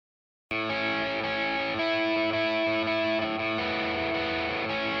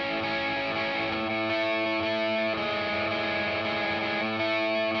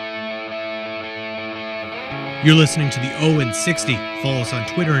You're listening to the 0-60. Follow us on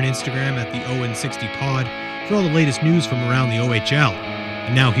Twitter and Instagram at the 0-60pod for all the latest news from around the OHL.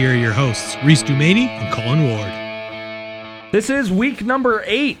 And now here are your hosts, Reese Dumaney and Colin Ward. This is week number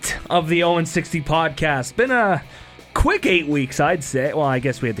 8 of the 0-60 podcast. Been a quick 8 weeks, I'd say. Well, I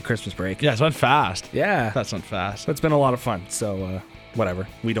guess we had the Christmas break. Yeah, it's went fast. Yeah. That's went fast. It's been a lot of fun, so whatever.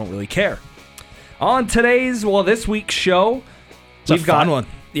 We don't really care. On this week's show, We've got a fun one.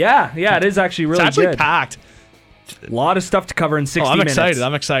 Yeah, it is actually really good. It's actually packed. A lot of stuff to cover in 60 minutes.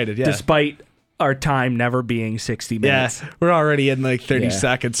 I'm excited, yeah. Despite our time never being 60 minutes. Yeah, we're already in like 30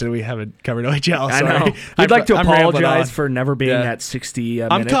 seconds and we haven't covered OHL. I know. We'd like to apologize for never being at 60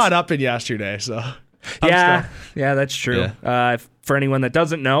 minutes. I'm caught up in yesterday, so. Yeah, that's true. Yeah. For anyone that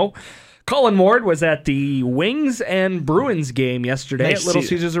doesn't know, Colin Ward was at the Wings and Bruins game yesterday at Little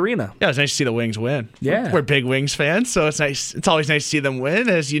Caesars Arena. Yeah, it was nice to see the Wings win. Yeah. We're big Wings fans, so it's nice. It's always nice to see them win.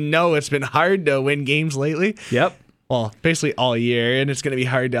 As you know, it's been hard to win games lately. Yep. Well, basically all year, and it's going to be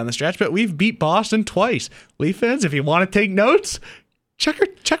hard down the stretch, but we've beat Boston twice. Leaf fans, if you want to take notes, check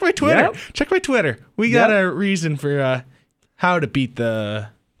my Twitter. Yep. Check my Twitter. We got a reason for how to beat the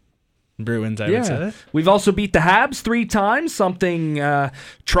Bruins, I would say. We've also beat the Habs 3 times, something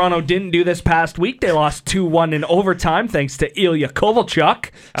Toronto didn't do this past week. They lost 2-1 in overtime thanks to Ilya Kovalchuk.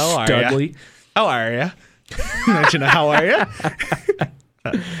 How are you? Mention how are you?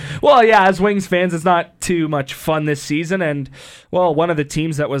 Well, yeah, as Wings fans, it's not too much fun this season. And, well, one of the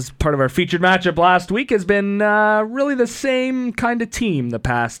teams that was part of our featured matchup last week has been really the same kind of team the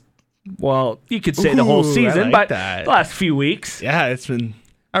past, well, you could say the whole season, but the last few weeks. Yeah, it's been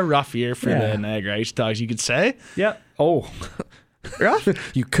a rough year for the Niagara IceDogs, you could say. Yeah. Oh. Rough?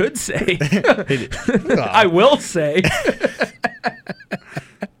 You could say. I will say.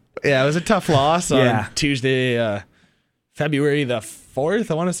 Yeah, it was a tough loss on Tuesday, February the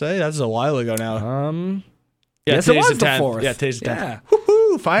 4th, I want to say. That's a while ago now. Yes, it was the 4th. Yeah, today's the 10th. Yeah.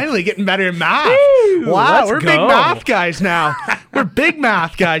 Woohoo! Finally getting better in math. Wow, we're big math guys now. We're big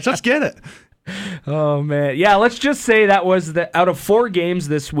math guys. Let's get it. Oh, man. Yeah, let's just say that was out of 4 games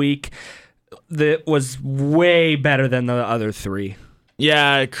this week, that was way better than the other 3.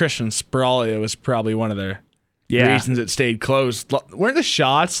 Yeah, Christian Spralia was probably one of the reasons it stayed close. Weren't the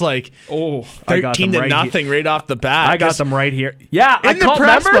shots like 13-0 right off the bat? I got them right here. Yeah, in the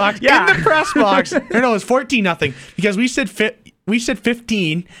press box. Yeah. In the press box. No, it was 14-0 because we said 15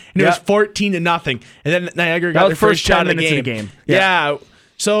 and it was 14-0, and then Niagara got their first shot of the game. Yeah.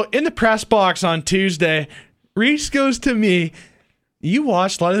 So in the press box on Tuesday, Reese goes to me, you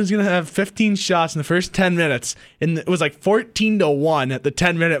watched London's going to have 15 shots in the first 10 minutes, and it was like 14-1 at the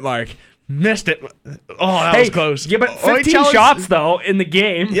 10-minute mark. Missed it. Oh, that was close. Yeah, but 15 shots, though, in the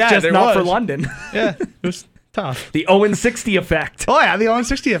game, just not for London. Yeah, it was tough. The 0-60 effect. Oh, yeah, the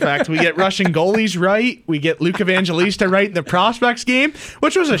 0-60 effect. We get Russian goalies right. We get Luke Evangelista right in the Prospects game,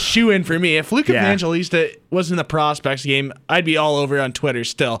 which was a shoe-in for me. If Luke Evangelista was in the Prospects game, I'd be all over on Twitter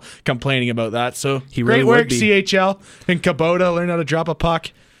still complaining about that. So great work, CHL. And Kubota learned how to drop a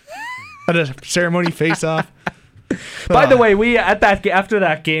puck at a ceremony face-off. By the way, after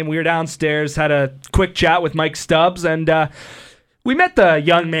that game, we were downstairs, had a quick chat with Mike Stubbs, and we met the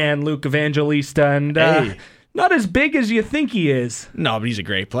young man, Luke Evangelista, and not as big as you think he is. No, but he's a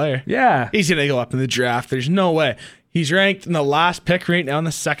great player. Yeah. He's going to go up in the draft. There's no way. He's ranked in the last pick right now in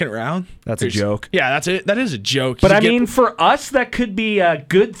the 2nd round. That's a joke. Yeah, that's it. That is a joke. But I mean, for us, that could be a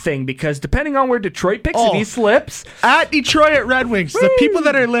good thing because depending on where Detroit picks, if he slips. At Detroit Red Wings, the people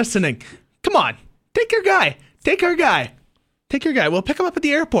that are listening, come on, take your guy. Take our guy. We'll pick him up at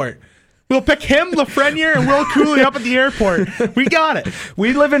the airport. We'll pick him, Lafreniere, and Will Cooley up at the airport. We got it.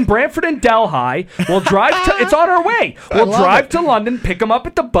 We live in Brantford and Delhi. We'll drive to... It's on our way. We'll drive to London, pick him up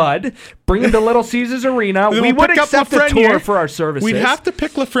at the Bud, bring him to Little Caesars Arena. We would accept a tour for our services. We'd have to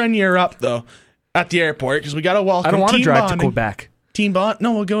pick Lafreniere up, though, at the airport, because we got to welcome I don't want to drive bonding. to Quebec. Team bond?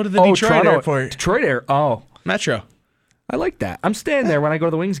 No, we'll go to the Detroit airport. Detroit Air. Oh. Metro. I like that. I'm staying there when I go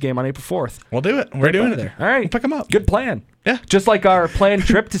to the Wings game on April 4th. We'll do it. We're doing it there. All right. We'll pick them up. Good plan. Yeah. Just like our planned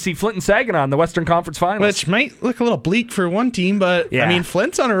trip to see Flint and Saginaw in the Western Conference Finals. Which might look a little bleak for one team, but I mean,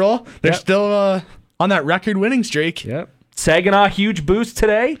 Flint's on a roll. They're still on that record winning streak. Yep. Saginaw, huge boost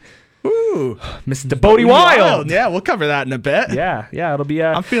today. Ooh, Mr. Bodie Wild. Yeah, we'll cover that in a bit. Yeah, it'll be.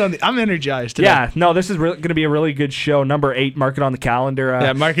 I'm energized today. Yeah, no, this is going to be a really good show. Number 8, mark it on the calendar.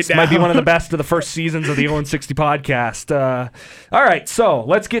 Mark it down. Might be one of the best of the first seasons of the 0-60 podcast. All right, so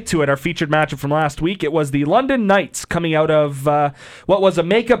let's get to it. Our featured matchup from last week. It was the London Knights coming out of what was a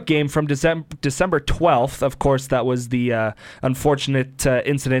makeup game from December 12th. Of course, that was the unfortunate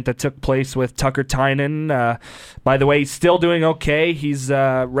incident that took place with Tucker Tynan. By the way, he's still doing okay. He's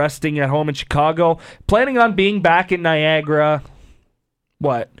resting being at home in Chicago. Planning on being back in Niagara.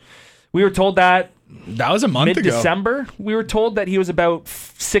 What? We were told that was a month ago. Mid-December. We were told that he was about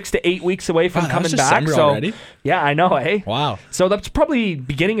 6 to 8 weeks away from coming back. So already? Yeah, I know, eh? Wow. So that's probably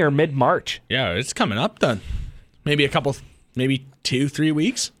beginning or mid-March. Yeah, it's coming up then. Maybe 2-3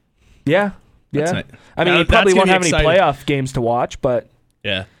 weeks. Yeah. That's yeah. nice. I mean, he probably won't have any playoff games to watch, but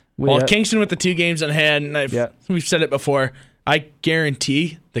yeah. Well, Kingston with the 2 games on hand, and we've said it before. I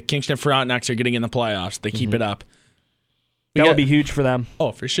guarantee the Kingston Frontenacs are getting in the playoffs. They keep it up. That would be huge for them.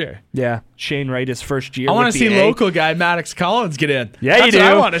 Oh, for sure. Yeah. Shane Wright, his first year. I want to see local guy Maddox Collins get in. Yeah, That's you do. what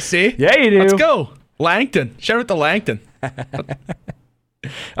I want to see. Yeah, you do. Let's go. Langton. Shout out to Langton.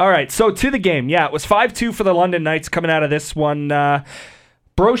 All right, so to the game. Yeah, it was 5-2 for the London Knights coming out of this one.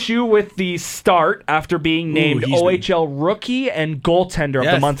 Brochu with the start after being named OHL Rookie and Goaltender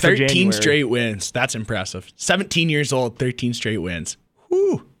of the month for January. 13 straight wins. That's impressive. 17 years old, 13 straight wins.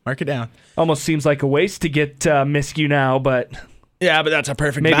 Woo. Mark it down. Almost seems like a waste to get Miskew now, but... Yeah, but that's a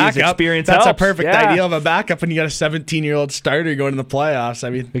perfect maybe backup. His experience that's helps. A perfect idea of a backup when you got a 17-year-old starter going to the playoffs. I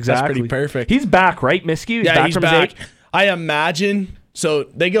mean, that's pretty perfect. He's back, right, Miskew? He's back. I imagine... So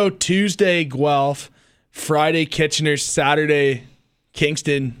they go Tuesday, Guelph, Friday, Kitchener, Saturday,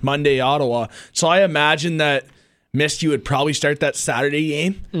 Kingston, Monday, Ottawa. So I imagine that Miskew would probably start that Saturday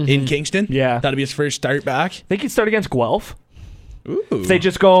game in Kingston. Yeah. That'll be his first start back. Think he'd start against Guelph? Ooh. If they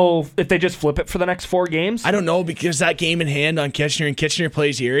just flip it for the next 4 games? I don't know, because that game in hand on Kitchener, and Kitchener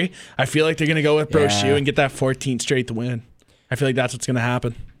plays Erie, I feel like they're going to go with Brochu and get that 14th straight to win. I feel like that's what's going to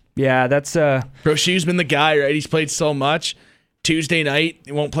happen. Yeah, that's... Brochu's been the guy, right? He's played so much. Tuesday night,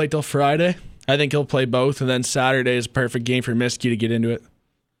 he won't play till Friday. I think he'll play both, and then Saturday is a perfect game for Miskew to get into it.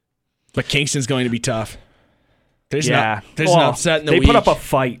 But Kingston's going to be tough. There's an upset in the week. They put up a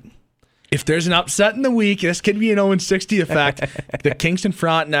fight. If there's an upset in the week, this could be an 0-60 effect. The Kingston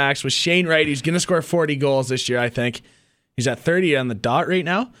Frontenacs with Shane Wright, who's going to score 40 goals this year, I think. He's at 30 on the dot right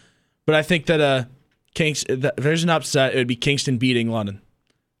now. But I think that if there's an upset, it would be Kingston beating London.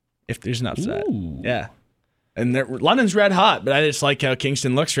 If there's an upset. Ooh. Yeah. And London's red hot, but I just like how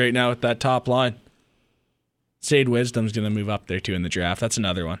Kingston looks right now with that top line. Sade Wisdom's going to move up there, too, in the draft. That's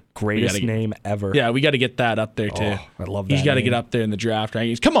another one. Greatest name ever. Yeah, we got to get that up there, too. I love that. He's got to get up there in the draft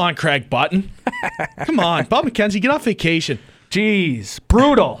rankings. Come on, Craig Button. Come on. Bob McKenzie, get off vacation. Jeez.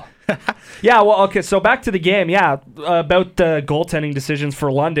 Brutal. Yeah, well, okay, so back to the game. Yeah, about the goaltending decisions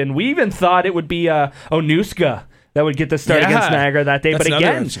for London. We even thought it would be Onuska that would get the start against Niagara that day. But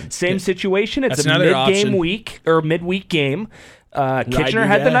again, same situation. It's a mid-game week or midweek game. Kitchener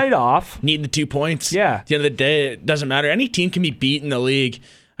had the night off. Need the 2 points. Yeah. At the end of the day, it doesn't matter. Any team can be beat in the league.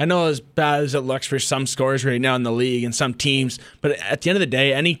 I know as bad as it looks for some scores right now in the league and some teams, but at the end of the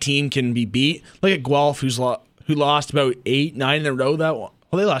day, any team can be beat. Look at Guelph, who lost about 8, 9 in a row.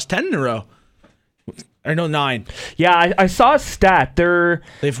 They lost 10 in a row. Or no, 9. Yeah, I saw a stat.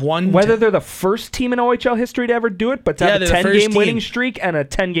 They've won. Whether they're the first team in OHL history to ever do it, but to have a 10-game winning streak and a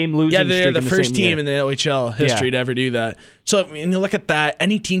 10-game losing streak. Yeah, they're the first team year. in the OHL history to ever do that. So when you look at that,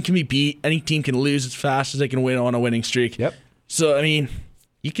 any team can be beat. Any team can lose as fast as they can win on a winning streak. Yep. So, I mean,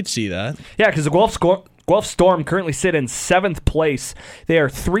 you could see that. Yeah, because the Guelph Storm currently sit in 7th place. They are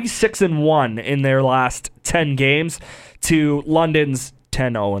 3-6-1 in their last 10 games to London's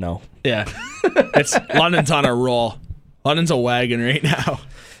 10-0-0. Yeah. London's on a roll. London's a wagon right now.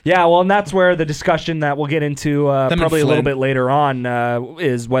 Yeah, well, and that's where the discussion that we'll get into probably a little bit later on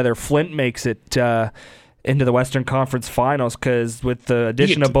is whether Flint makes it into the Western Conference Finals, because with the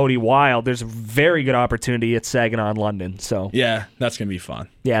addition of Bodie Wild, there's a very good opportunity at Saginaw and London. So yeah, that's going to be fun.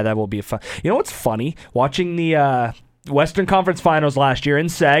 Yeah, that will be fun. You know what's funny? Watching the Western Conference Finals last year in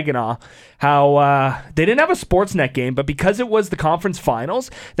Saginaw, how they didn't have a Sportsnet game, but because it was the conference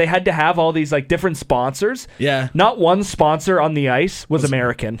finals, they had to have all these like different sponsors. Yeah. Not one sponsor on the ice was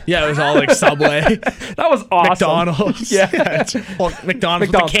American. Yeah, it was all like Subway. That was awesome. McDonald's. Yeah.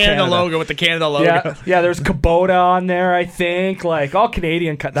 McDonald's with the Canada logo, with the Canada logo. Yeah, there's Kubota on there, I think. Like all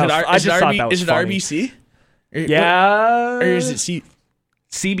Canadian. I just thought that was funny. Is it RBC? Yeah. Or is it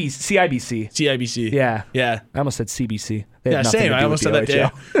CIBC. CIBC. Yeah. Yeah. I almost said CBC. Yeah, same. I almost said that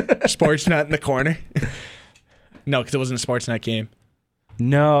too. Sportsnet in the corner. No, because it wasn't a Sportsnet game.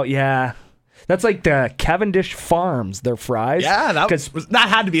 No, yeah. That's like the Cavendish Farms, their fries. Yeah, that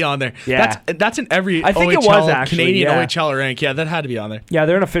had to be on there. Yeah. That's in every I think OHL, it was actually, Canadian OHL rank. Yeah, that had to be on there. Yeah,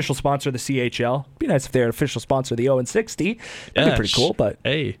 they're an official sponsor of the CHL. It'd be nice if they're an official sponsor of the 0-60. That'd be pretty cool, but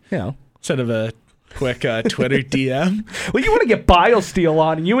hey, you know. Instead of a quick Twitter DM. Well, you want to get BioSteel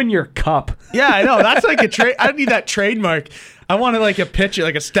on you and your cup. Yeah, I know. That's like a trade. I need that trademark. I want like a picture,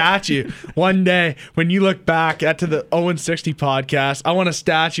 like a statue. One day when you look back at the 0-60 podcast, I want a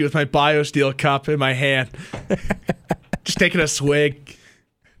statue with my BioSteel cup in my hand, just taking a swig.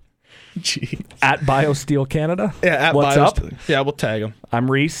 Jeez. At BioSteel Canada. Yeah, at What's BioSteel. up? Yeah, we'll tag him. I'm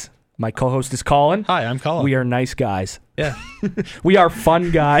Reese. My co-host is Colin. Hi, I'm Colin. We are nice guys. Yeah. We are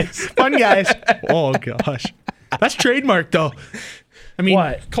fun guys. Fun guys. Oh, gosh. That's trademarked, though. I mean,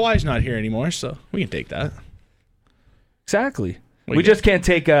 what? Kawhi's not here anymore, so we can take that. Exactly. We just can't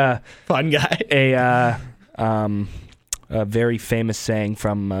take a fun guy. A very famous saying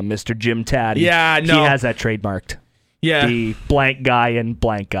from Mr. Jim Taddy. Yeah, no. He has that trademarked. Yeah. The blank guy and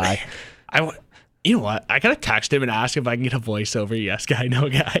blank guy. You know what? I gotta text him and ask if I can get a voiceover yes guy, no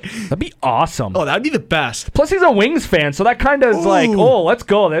guy. That'd be awesome. Oh, that'd be the best. Plus, he's a Wings fan, so that kind of is like, oh, let's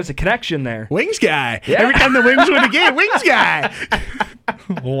go. There's a connection there. Wings guy. Yeah. Every time the Wings win a game, Wings guy.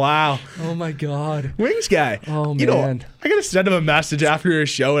 Wow. Oh, my God. Wings guy. Oh, man. You know, I gotta send him a message after a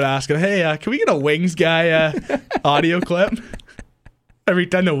show and ask him, hey, can we get a Wings guy audio clip? Every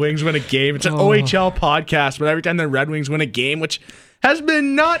time the Wings win a game. It's an OHL podcast, but every time the Red Wings win a game, which has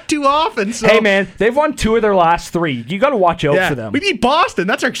been not too often. So. Hey, man, they've won 2 of their last 3. You got to watch out for them. We beat Boston.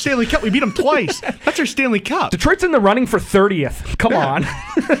 That's our Stanley Cup. We beat them twice. That's our Stanley Cup. Detroit's in the running for 30th. Come on.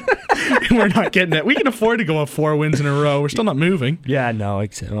 We're not getting it. We can afford to go on 4 wins in a row. We're still not moving. Yeah, no.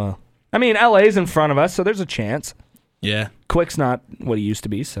 Well, I mean, LA's in front of us, so there's a chance. Yeah. Quick's not what he used to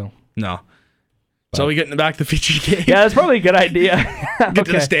be, so. No. So we getting back to the featured game? Yeah, that's probably a good idea. Get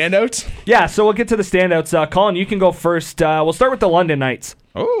to the standouts? Yeah, so we'll get to the standouts. Colin, you can go first. We'll start with the London Knights.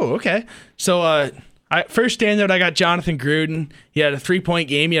 Oh, okay. So first standout, I got Jonathan Gruden. He had a 3-point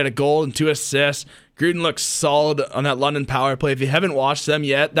game. He had a goal and 2 assists. Gruden looks solid on that London power play. If you haven't watched them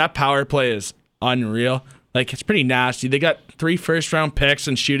yet, that power play is unreal. Like, it's pretty nasty. They got 3 first-round picks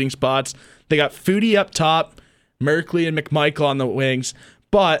and shooting spots. They got Foodie up top, Merkley and McMichael on the wings.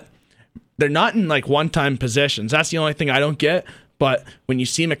 But they're not in like one-time positions. That's the only thing I don't get. But when you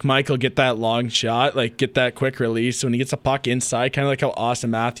see McMichael get that long shot, like get that quick release, when he gets a puck inside, kind of like how Austin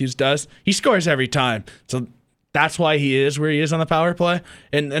Matthews does, he scores every time. So that's why he is where he is on the power play.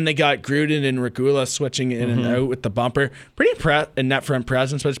 And they got Gruden and Regula switching in and out with the bumper. Pretty in net front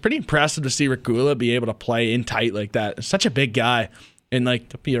presence, but it's pretty impressive to see Regula be able to play in tight like that. It's such a big guy. And like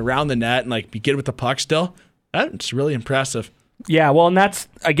to be around the net and like be good with the puck still. That's really impressive. Yeah, well, and that's,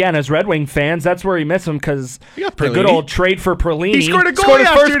 again, as Red Wing fans, that's where you miss him because the good old trade for Perlini. He scored a goal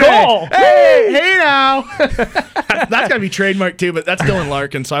yesterday. First goal. Hey now. That's got to be trademarked too, but that's Dylan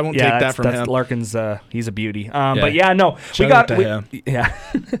Larkin, so I won't take that from him. Larkin's, he's a beauty. But yeah, no. Shout out to him. Yeah.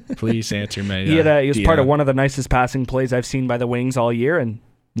 Please answer me. He was part of one of the nicest passing plays I've seen by the Wings all year, and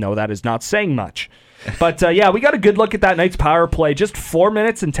no, that is not saying much. But, yeah, we got a good look at that Knights power play. Just 4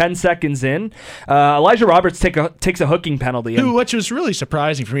 minutes and 10 seconds in. Elijah Roberts takes a hooking penalty. Which was really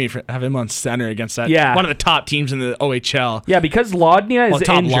surprising for me to have him on center against that one of the top teams in the OHL. Yeah, because Lodnia is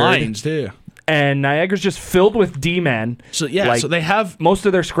top injured. Lines, too. And Niagara's just filled with D-men. So, yeah, so they have... Most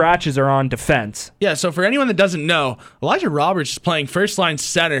of their scratches are on defense. Yeah, so for anyone that doesn't know, Elijah Roberts is playing first-line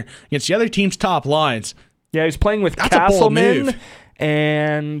center against the other team's top lines. Yeah, he's playing with Castleman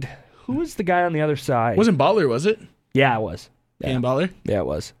and... Who was the guy on the other side? Wasn't Butler, was it? Yeah, it was. Cam Butler? Yeah, it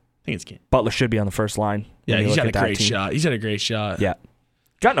was. I think it's Cam. Butler should be on the first line. Yeah, he's got a great shot. He's had a great shot. Yeah.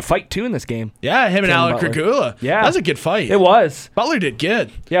 Got in a fight, too, in this game. Yeah, him and Alec Regula. Yeah. That was a good fight. It was. Butler did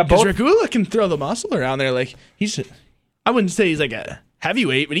good. Yeah, because Regula can throw the muscle around there. Like, I wouldn't say he's like a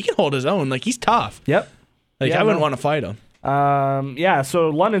heavyweight, but he can hold his own. Like, he's tough. Yep. Like, I wouldn't want to fight him. Yeah, so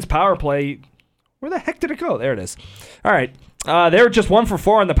London's power play, where the heck did it go? There it is. All right. They were just 1 for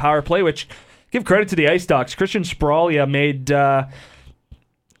 4 on the power play, which... Give credit to the IceDogs. Christian Spralia made... there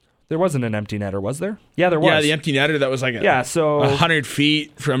wasn't an empty netter, was there? Yeah, there was. Yeah, the empty netter that was like 100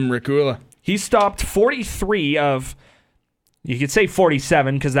 feet from Regula. He stopped 43 of... You could say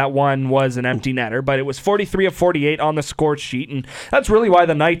 47 because that one was an empty netter, but it was 43 of 48 on the score sheet, and that's really why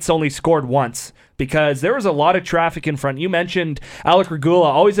the Knights only scored once, because there was a lot of traffic in front. You mentioned Alec Regula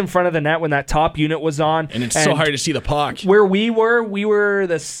always in front of the net when that top unit was on. And it's so hard to see the puck. Where we were where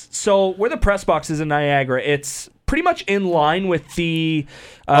the press box is in Niagara, it's pretty much in line with the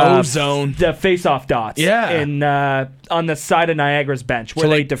zone, the face-off dots. Yeah. On the side of Niagara's bench where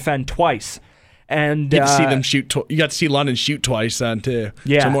they defend twice. And you got to see them shoot. You got to see London shoot twice then too.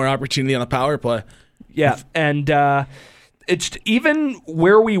 Yeah, so more opportunity on the power play. Yeah, and it's even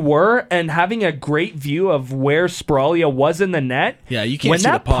where we were and having a great view of where Spralia was in the net. Yeah, you can't when see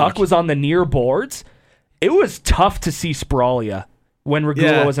that the puck was on the near boards. It was tough to see Spralia. when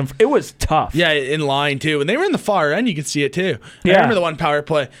Regula was in. It was tough. Yeah, in line too. When they were in the far end, you could see it too. I remember the one power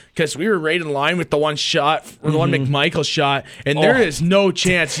play because we were right in line with the one shot, or the one McMichael shot, and there is no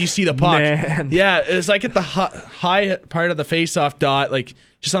chance you see the puck. Man. Yeah, it's like at the high part of the face-off dot, like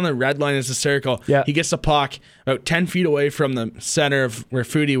just on the red line is the circle. Yeah. He gets the puck about 10 feet away from the center of where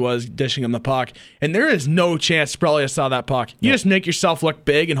Foodie was dishing him the puck, and there is no chance Spralia saw that puck. You just make yourself look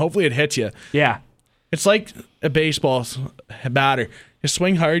big, and hopefully it hits you. Yeah. It's like a baseball batter. Just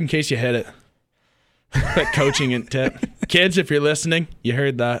swing hard in case you hit it. That coaching and tip. Kids, if you're listening, you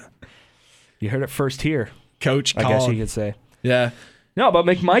heard that. You heard it first here. Coach I guess you could say. Yeah. No, but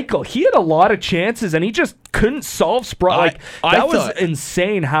McMichael, he had a lot of chances, and he just couldn't solve Sprague. That was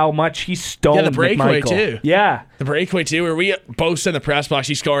insane how much he stoned the breakaway McMichael. too. Yeah. The breakaway too, where we both said in the press box,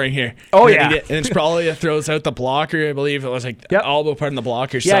 he's scoring here. Oh, and yeah. And then Sprague throws out the blocker. I believe it was like the elbow part on the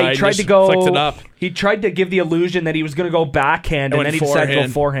blocker side. Yeah, he tried to go. Flicked it up. He tried to give the illusion that he was going to go backhand, and then he decided to go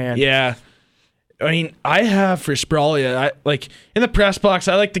forehand. Yeah. I mean, I have for Spralia, like in the press box,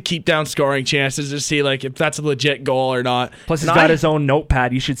 I like to keep down scoring chances to see like if that's a legit goal or not. Plus, he's got his own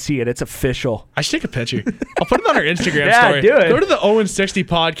notepad. You should see it. It's official. I should take a picture. I'll put it on our Instagram story. Do it. Go to the Owen 60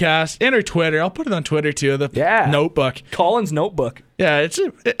 podcast and our Twitter. I'll put it on Twitter too. The notebook. Colin's notebook. Yeah,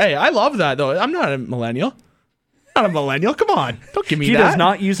 hey, I love that though. I'm not a millennial. Not a millennial. Come on. Don't give me that. He does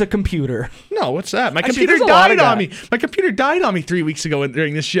not use a computer. No, what's that? My computer died on me. My computer died on me 3 weeks ago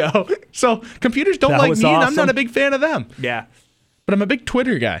during this show. So computers don't like me, and I'm not a big fan of them. Yeah. But I'm a big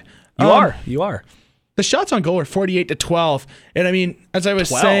Twitter guy. You are. The shots on goal are 48-12. And I mean, as I was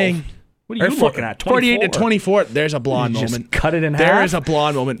saying... What are you looking at? 48-24. There's a blonde moment. Just cut it in half. There is a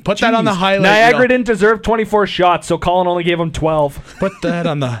blonde moment. Put that on the highlight Niagara reel. didn't deserve 24 shots, so Colin only gave him 12. Put that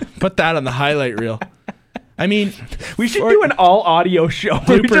on the highlight reel. I mean, we should do an all audio show.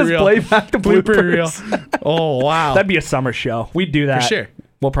 We just play back the blooper reel. Oh wow, that'd be a summer show. We'd do that for sure.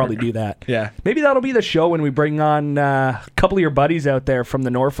 We'll probably do that. Yeah, maybe that'll be the show when we bring on a couple of your buddies out there from the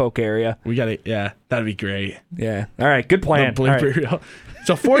Norfolk area. We got it. Yeah, that'd be great. Yeah. All right. Good plan. Blooper reel.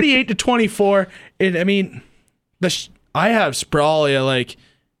 So 48-24. And I mean, I have Spralia like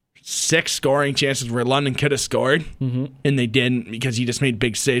 6 scoring chances where London could have scored, and they didn't because he just made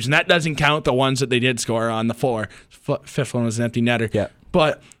big saves. And that doesn't count the ones that they did score on the 4. Fifth one was an empty netter. Yeah.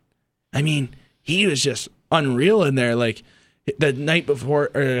 But, I mean, he was just unreal in there. Like, the night before,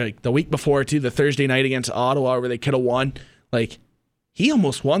 or like the week before, too, the Thursday night against Ottawa where they could have won. Like, he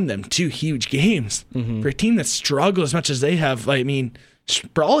almost won them 2 huge games. For a team that struggled as much as they have. I mean,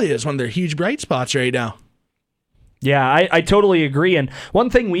 Spralia is one of their huge bright spots right now. Yeah, I totally agree. And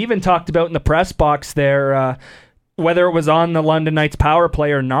one thing we even talked about in the press box there, whether it was on the London Knights power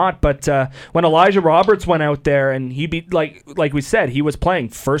play or not, but when Elijah Roberts went out there and he beat, like we said, he was playing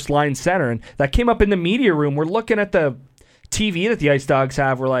first line center, and that came up in the media room. We're looking at the TV that the IceDogs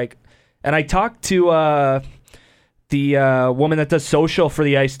have. We're like, and I talked to the woman that does social for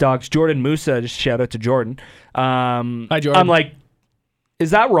the IceDogs, Jordan Musa. Just shout out to Jordan. Hi, Jordan. I'm like, is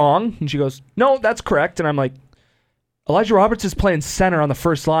that wrong? And she goes, no, that's correct. And I'm like, Elijah Roberts is playing center on the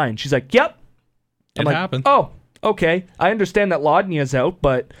first line. She's like, yep. It happened. Oh, okay. I understand that Laudnia's out,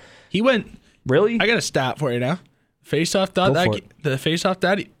 but he went. Really? I got a stat for you now. Face-off dot. The face-off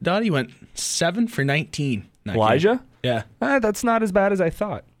dot. He went 7 for 19. Elijah? Yeah. That's not as bad as I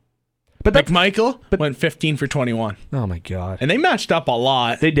thought. But McMichael went 15 for 21. Oh my God. And they matched up a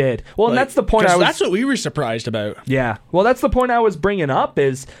lot. They did. Well, and that's the point that's what we were surprised about. Yeah. Well, that's the point I was bringing up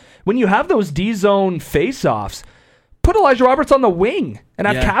is when you have those D-zone face-offs, put Elijah Roberts on the wing and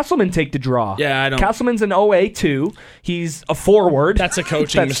have Castleman take the draw. Yeah, I don't. Castleman's an OA too. He's a forward. That's a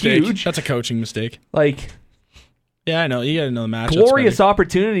coaching mistake. Huge. That's a coaching mistake. Like, yeah, I know. You got to know the matchups. Glorious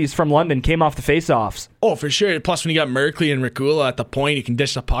opportunities from London came off the face-offs. Oh, for sure. Plus, when you got Merkley and Regula at the point, you can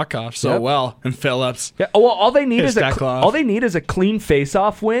dish the puck off so well. And Phillips. Yeah. Well, all they need is a clean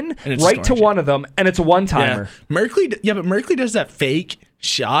face-off win right to one of them, and it's a one-timer. Yeah. But Merkley does that fake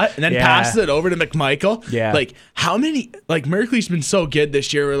shot and then passes it over to McMichael. Yeah. Like, how many... Like, Merkley's been so good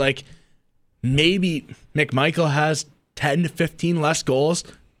this year. We're like, maybe McMichael has 10 to 15 less goals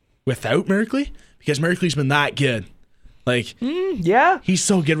without Merkley because Merkley's been that good. Like, he's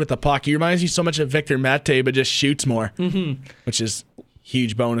so good with the puck. He reminds me so much of Victor Mete, but just shoots more, which is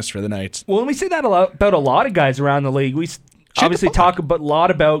huge bonus for the Knights. Well, when we say that about a lot of guys around the league, we obviously talk a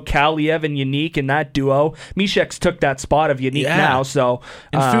lot about Kaliev and Yannick and that duo. Mishek's took that spot of Yannick now, so...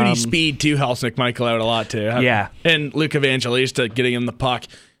 And Foodie's speed, too, helps McMichael out a lot, too. Yeah. And Luke Evangelista getting him the puck.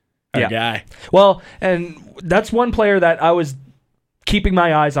 Our guy. Well, and that's one player that I was keeping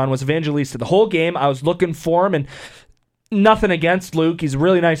my eyes on was Evangelista. The whole game, I was looking for him, and nothing against Luke. He's a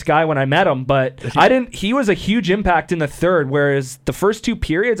really nice guy when I met him, but he was a huge impact in the third, whereas the first 2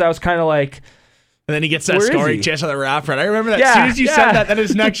 periods, I was kind of like... And then he gets that scoring chance on the wrap run. I remember that. As soon as you said that, then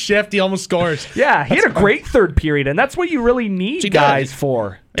his next shift, he almost scores. Yeah, he had a great third period, and that's what you really need guys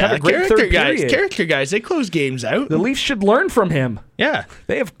for. Yeah, character guys, they close games out. The Leafs should learn from him. Yeah.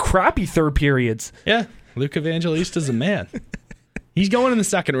 They have crappy third periods. Yeah, Luke Evangelista's a man. He's going in the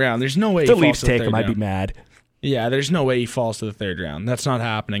second round. There's no way the Leafs take him. I'd be mad. Yeah, there's no way he falls to the third round. That's not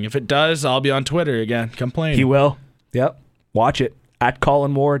happening. If it does, I'll be on Twitter again complaining. He will. Yep. Watch it. At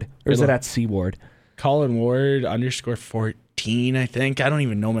Colin Ward. Or is it at C Ward? Colin Ward _14, I think. I don't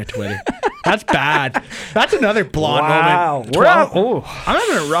even know my Twitter. That's bad. That's another blonde moment. I'm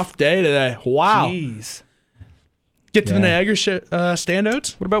having a rough day today. Wow. Jeez. Get to the Niagara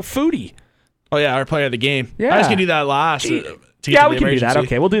standouts. What about Foodie? Oh, yeah, our player of the game. Yeah. I was going to do that last. We can do that.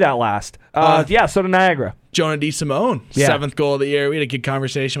 Okay, we'll do that last. So to Niagara. Jonah DeSimone, 7th goal of the year. We had a good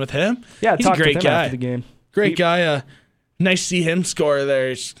conversation with him. Yeah, he's a great guy. After the game. Great guy. Nice to see him score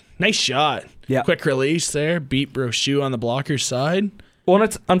there. Nice shot. Yeah. Quick release there. Beat Brochu on the blocker's side. Well, and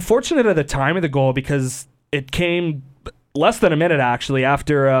it's unfortunate at the time of the goal because it came less than a minute, actually,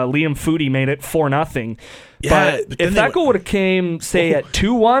 after Liam Foodie made it 4-0. Yeah, but if that goal would have came, say, at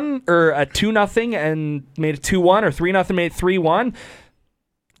 2-1 or at 2-0 and made it 2-1 or 3-0 made it 3-1,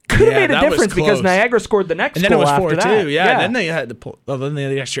 could have made a difference because Niagara scored the next goal after that. And then it was 4-2, yeah. And then they had then they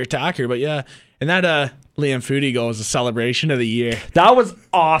had the extra attacker. But yeah, and that Liam Foodie goal was a celebration of the year. That was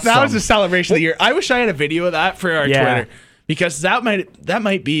awesome. That was a celebration of the year. I wish I had a video of that for our Twitter because that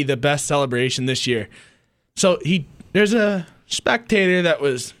might be the best celebration this year. So there's a spectator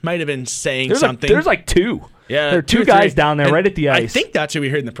that might have been saying something. There's like 2. Yeah, there are 2 guys down there right at the ice. I think that's what we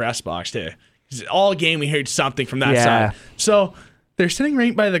heard in the press box too. All game we heard something from that side. So they're sitting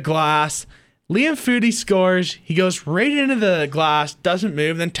right by the glass. Liam Foodie scores. He goes right into the glass, doesn't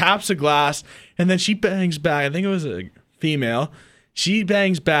move, then taps the glass, and then she bangs back. I think it was a female. She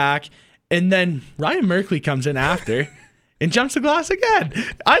bangs back, and then Ryan Merkley comes in after and jumps the glass again.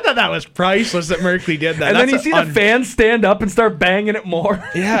 I thought that was priceless that Merkley did that. And then you see the fans stand up and start banging it more.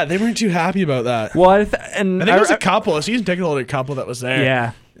 Yeah, they weren't too happy about that. Well, I think it was a couple, a season ticket holder couple that was there.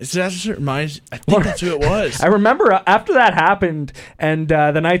 Yeah. I think that's who it was. I remember after that happened, and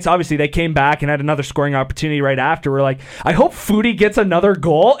the Knights, obviously, they came back and had another scoring opportunity right after. We're like, I hope Foodie gets another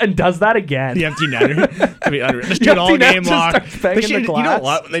goal and does that again. The empty netter. I mean, just do it all game long. You know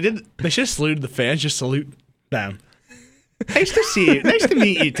what? They should have saluted the fans. Just salute them. Nice to see you. Nice to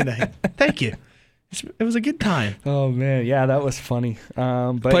meet you tonight. Thank you. It was a good time. Oh, man. Yeah, that was funny.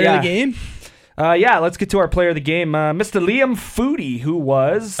 But player of the game? Let's get to our player of the game. Mr. Liam Foodie, who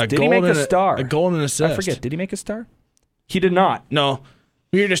was... Did he make a star? A goal and an assist. I forget. Did he make a star? He did not. No.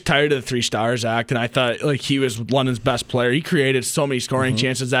 We were just tired of the 3 stars act, and I thought he was London's best player. He created so many scoring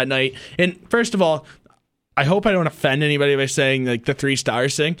chances that night. And first of all, I hope I don't offend anybody by saying the 3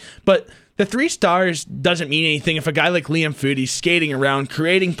 stars thing, but the 3 stars doesn't mean anything if a guy like Liam Foodie's skating around,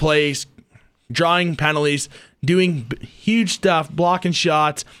 creating plays, drawing penalties, doing huge stuff, blocking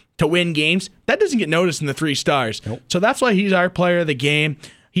shots to win games. That doesn't get noticed in the 3 stars. Nope. So that's why he's our player of the game.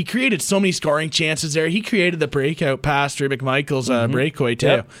 He created so many scoring chances there. He created the breakout pass through McMichael's breakaway too.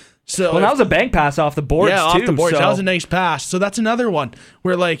 Yep. So that was a bank pass off the boards too. Yeah, off the boards. So. That was a nice pass. So that's another one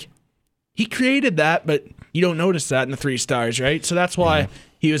where he created that, but you don't notice that in the 3 stars, right? So that's why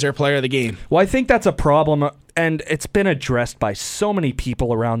he was our player of the game. Well, I think that's a problem, and it's been addressed by so many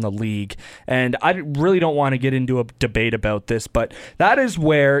people around the league, and I really don't want to get into a debate about this, but that is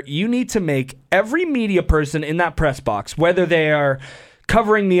where you need to make every media person in that press box, whether they are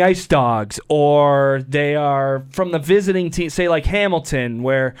covering the IceDogs or they are from the visiting team, say like Hamilton,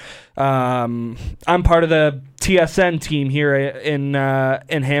 where I'm part of the TSN team here in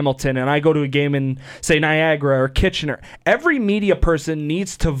Hamilton, and I go to a game in, say, Niagara or Kitchener. Every media person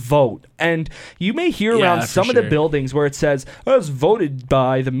needs to vote, and you may hear around some of the buildings where it says, "I was voted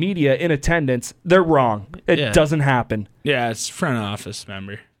by the media in attendance." They're wrong. It doesn't happen. Yeah, it's front office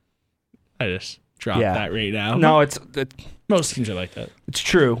member. I just dropped that right now. No, most teams are like that. It's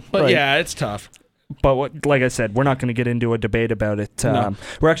true. But it's tough. But like I said, we're not going to get into a debate about it. No.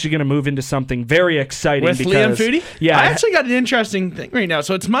 We're actually going to move into something very exciting. With Liam Foodie? Yeah. I actually got an interesting thing right now.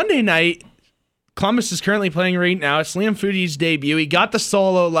 So it's Monday night. Columbus is currently playing right now. It's Liam Foodie's debut. He got the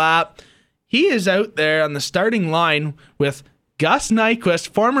solo lap. He is out there on the starting line with Gus Nyquist,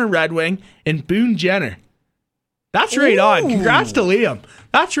 former Red Wing, and Boone Jenner. That's right on. Congrats to Liam.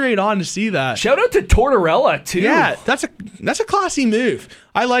 That's right on to see that. Shout out to Tortorella too. Yeah, that's a classy move.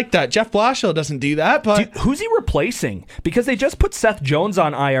 I like that. Jeff Blashill doesn't do that, but who's he replacing? Because they just put Seth Jones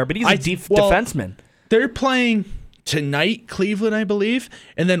on IR, but he's a defenseman. They're playing tonight, Cleveland, I believe,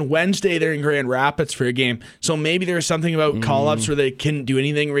 and then Wednesday they're in Grand Rapids for a game. So maybe there was something about call-ups where they couldn't do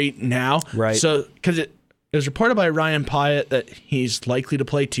anything right now. Right. So because it was reported by Ryan Pyatt that he's likely to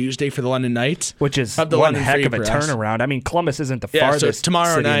play Tuesday for the London Knights, which is of the one London heck Free of a Press. turnaround. I mean, Columbus isn't the Yeah, farthest so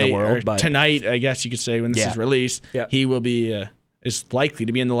tomorrow city night in the world, or but tonight, I guess you could say when this is released, he will be is likely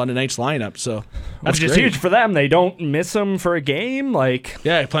to be in the London Knights lineup. So that's just huge for them. They don't miss him for a game.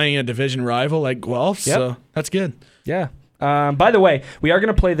 Playing a division rival like Guelph. So that's good. Yeah. By the way, we are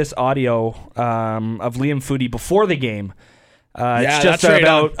going to play this audio of Liam Foudy before the game. It's just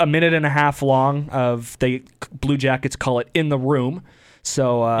about a minute and a half long. The Blue Jackets call it In the Room.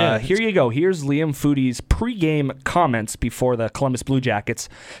 So here you go. Here's Liam Foudy's pregame comments before the Columbus Blue Jackets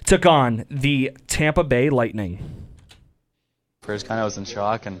took on the Tampa Bay Lightning. First, I was in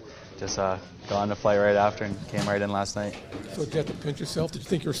shock and just got on the flight right after and came right in last night. So did you have to pinch yourself? Did you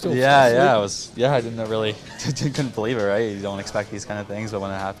think you were still asleep? I didn't really couldn't believe it, right? You don't expect these kind of things, but when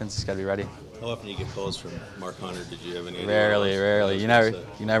it happens, you just got to be ready. How often do you get calls from Mark Hunter? Did you have any? Rarely.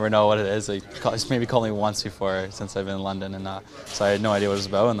 You never know what it is. He's maybe called me once before since I've been in London, and so I had no idea what it was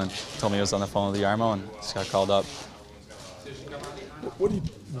about, and then told me he was on the phone with Yarmo and just got called up. What do you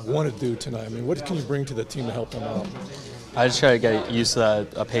want to do tonight? I mean, what can you bring to the team to help them out? I just try to get used to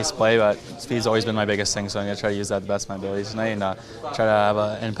a pace play, but speed's always been my biggest thing, so I'm going to try to use that to the best of my abilities tonight and try to have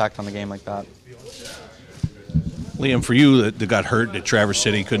an impact on the game like that. Liam, for you that got hurt at Traverse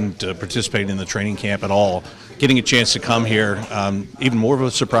City, couldn't participate in the training camp at all, getting a chance to come here, even more of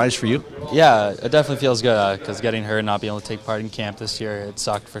a surprise for you? Yeah, it definitely feels good because getting hurt and not being able to take part in camp this year, it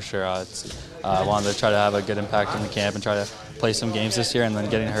sucked for sure. I wanted to try to have a good impact in the camp and try to play some games this year, and then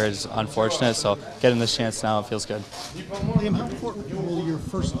getting hurt is unfortunate, so getting this chance now, it feels good. Liam, how important will your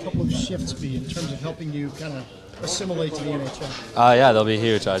first couple of shifts be in terms of helping you kind of assimilate to the NHL? They'll be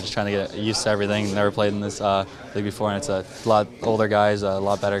huge. Just trying to get used to everything. Never played in this league before, and it's a lot older guys, a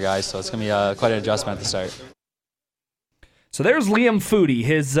lot better guys, so it's going to be quite an adjustment at the start. So there's Liam Foudy,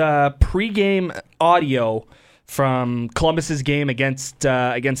 his pregame audio from Columbus's game against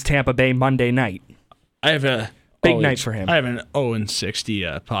Tampa Bay Monday night. I have a big night for him. I have an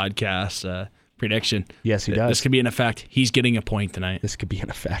 0-60 podcast prediction. Yes, he does. This could be an effect. He's getting a point tonight. This could be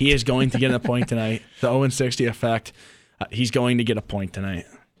an effect. He is going to get a point tonight. The 0-60 effect. He's going to get a point tonight.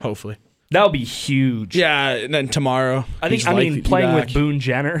 Hopefully. That would be huge. Yeah, and then tomorrow. Playing with Boone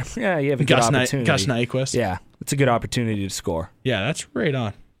Jenner. Yeah, you have a good opportunity. Gus Nyquist. Yeah, it's a good opportunity to score. Yeah, that's right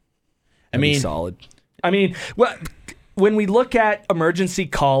on. Solid. When we look at emergency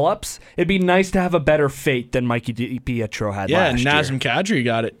call-ups, it'd be nice to have a better fate than Mikey DiPietro had last year. Yeah, Nazem Kadri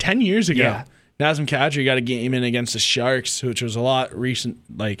got it 10 years ago. Yeah. Nazem Kadri got a game in against the Sharks, which was a lot recent.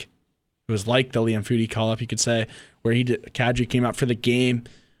 It was like the Liam Foudy call-up, you could say, where Kadri came out for the game,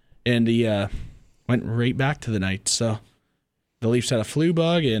 and he went right back to the Knights. So the Leafs had a flu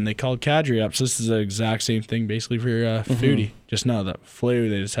bug, and they called Kadri up. So this is the exact same thing, basically, for Foudy. Just no, the flu,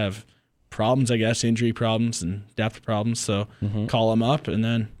 they just have problems, I guess, injury problems and depth problems. So call them up, and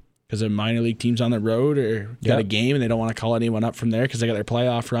then because a minor league team's on the road or got a game and they don't want to call anyone up from there because they got their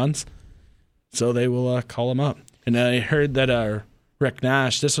playoff runs, so they will call them up. And I heard that Rick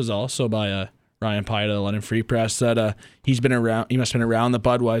Nash, this was also by Ryan Pyatt of the London Free Press, that he must have been around the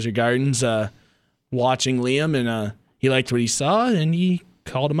Budweiser Gardens watching Liam, and he liked what he saw, and he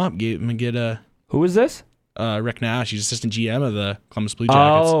called him up, gave him a good. Who is this? Rick Nash. He's assistant GM of the Columbus Blue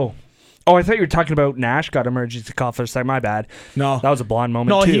Jackets. Oh, I thought you were talking about Nash got emergency call for a second. My bad. No. That was a blonde moment,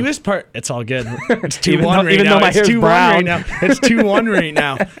 too. No, he was part. It's all good. It's 2-1 right now. Even though my hair's brown. It's 2-1 right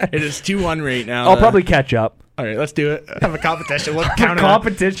now. It is 2-1 right now. I'll probably catch up. All right, let's do it. Have a competition. We'll count it.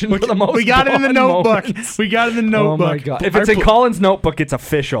 Competition for the most. We got it in the notebook. We got it in the notebook. Oh, my God. If it's in Colin's notebook, it's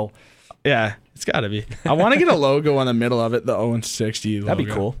official. Yeah, it's got to be. I want to get a logo on the middle of it, the 0-60 logo. That'd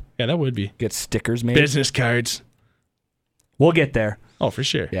be cool. Yeah, that would be. Get stickers made. Business cards. We'll get there. Oh, for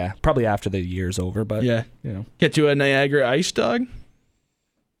sure. Yeah, probably after the year's over, but yeah, get to a Niagara IceDog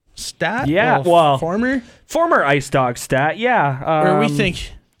stat. Yeah, former IceDog stat. Yeah, where we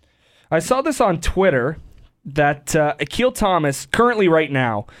think I saw this on Twitter that Akil Thomas currently right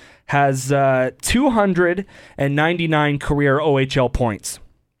now has 299 career OHL points,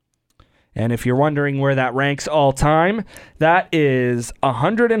 and if you're wondering where that ranks all time, that is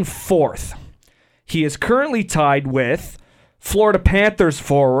 104th. He is currently tied with Florida Panthers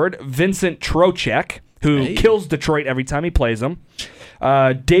forward Vincent Trocheck, who kills Detroit every time he plays them.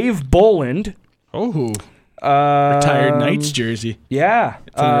 Dave Boland. Oh, retired Knights jersey. Yeah.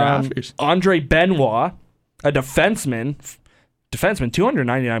 Andre Benoit, a defenseman,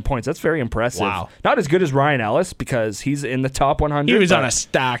 299 points. That's very impressive. Wow. Not as good as Ryan Ellis because he's in the top 100. He was on a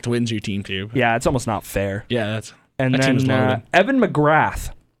stacked Windsor team, too. Yeah, it's almost not fair. Yeah, that's... And That team was then loaded. Evan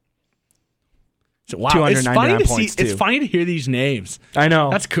McGrath. Wow, 299 points, too. It's funny to hear these names. I know.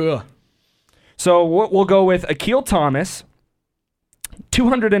 That's cool. So we'll go with Akil Thomas,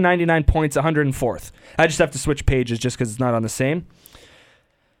 299 points, 104th. I just have to switch pages just because it's not on the same.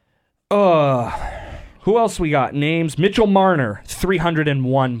 Who else we got? Names. Mitchell Marner,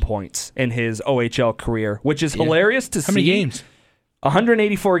 301 points in his OHL career, which is hilarious to see. How many games?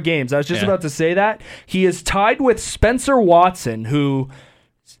 184 games. I was just about to say that. He is tied with Spencer Watson, who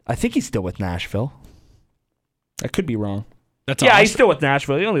I think he's still with Nashville. I could be wrong. That's awesome. He's still with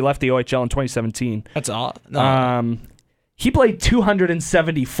Nashville. He only left the OHL in 2017. That's all. No. He played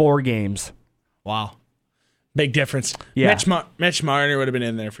 274 games. Wow. Big difference. Yeah. Mitch Marner would have been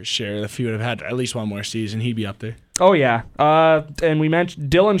in there for sure. If he would have had at least one more season, he'd be up there. Oh, yeah. And we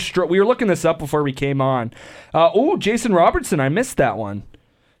mentioned Dylan we were looking this up before we came on. Jason Robertson. I missed that one.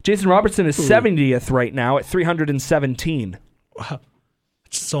 Jason Robertson is 70th right now at 317. Wow.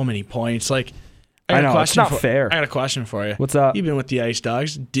 That's so many points. Like, I know, it's not fair. I got a question for you. What's up? You've been with the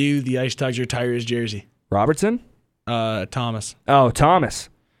IceDogs. Do the IceDogs retire his jersey? Robertson? Thomas. Oh, Thomas.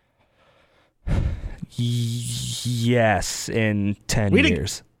 Yes, in 10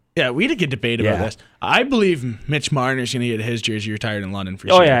 years. We had a good debate about this. I believe Mitch Marner's going to get his jersey retired in London for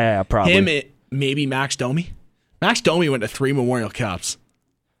sure. Oh, yeah, probably. Maybe Max Domi. Max Domi went to 3 Memorial Cups.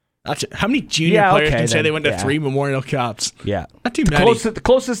 How many junior players can say they went to 3 Memorial Cups? Yeah. Not too many. The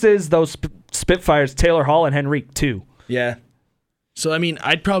closest is those Spitfires, Taylor Hall and Henrique, too. Yeah. So, I mean,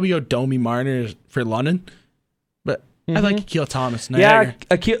 I'd probably go Domi Marner for London, but I like Akil Thomas. Niagara.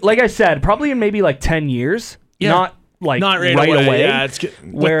 Yeah, like I said, probably in maybe like 10 years. Yeah. Not right away. Yeah, it's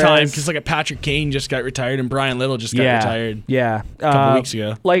with time, because like Patrick Kane just got retired and Brian Little just got retired. Yeah. A couple weeks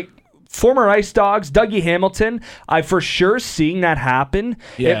ago. Like former IceDogs, Dougie Hamilton, I for sure seeing that happen.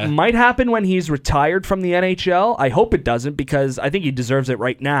 Yeah. It might happen when he's retired from the NHL. I hope it doesn't, because I think he deserves it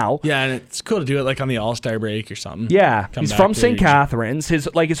right now. Yeah, and it's cool to do it like on the All-Star break or something. Yeah, he's from St. Catharines. His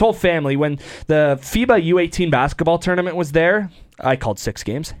whole family, when the FIBA U18 basketball tournament was there, I called 6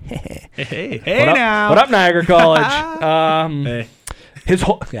 games. Hey now. What up, Niagara College? His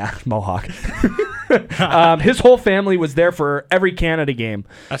whole Mohawk. His whole family was there for every Canada game.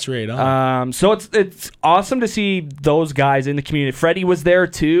 That's right. So it's awesome to see those guys in the community. Freddie was there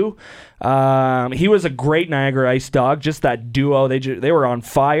too. He was a great Niagara IceDog. Just that duo, they were on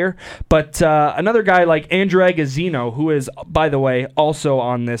fire. But another guy like Andrew Agazzino, who is, by the way, also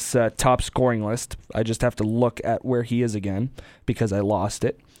on this top scoring list. I just have to look at where he is again because I lost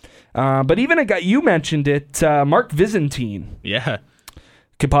it. But even a guy, you mentioned it, Mark Vizentine. Yeah.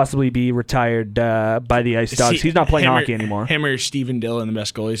 Could possibly be retired by the IceDogs. He's not playing hockey anymore. Him or Stephen Dillon, the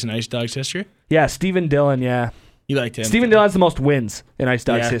best goalies in IceDogs history? Yeah, Stephen Dillon, yeah. You liked him. Stephen Dillon has the most wins in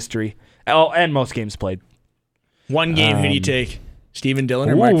IceDogs history. Oh, and most games played. One game, who do you take? Stephen Dillon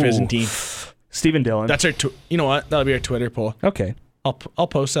or Mark Vizentine? Stephen Dillon. That's our. You know what? That'll be our Twitter poll. Okay. I'll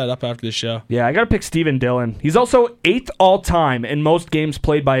post that up after the show. Yeah, I got to pick Stephen Dillon. He's also 8th all-time in most games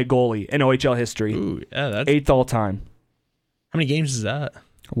played by a goalie in OHL history. Ooh, yeah, that's 8th all-time. How many games is that?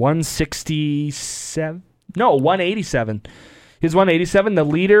 167. No, 187. His 187. The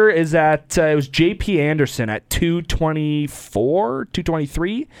leader is at it was JP Anderson at 224,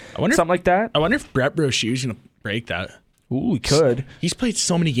 223, something like that. I wonder if Brett Brochu's gonna break that. Ooh, he could. He's played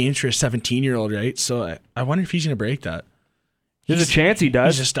so many games for a 17-year-old, right? So I wonder if he's gonna break that. There's a chance he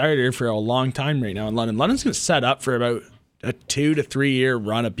does. He's a starter for a long time right now in London. London's gonna set up for about a 2 to 3 year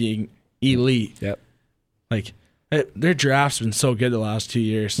run of being elite. Yep. Like. Their draft's been so good the last 2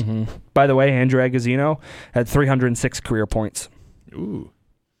 years. Mm-hmm. By the way, Andrew Agazzino had 306 career points. Ooh.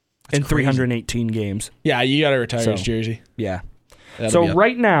 In 318 games. Yeah, you got to retire his jersey. Yeah. So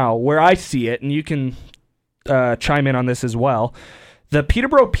right now, where I see it, and you can chime in on this as well, the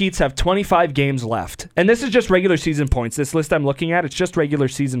Peterborough Petes have 25 games left. And this is just regular season points. This list I'm looking at, it's just regular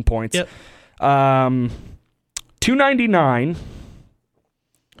season points. Yep. 299.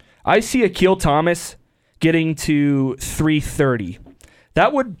 I see Akil Thomas getting to 330.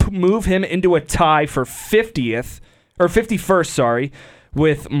 That would move him into a tie for 51st,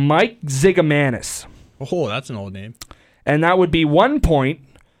 with Mike Zigomanis. Oh, that's an old name. And that would be 1 point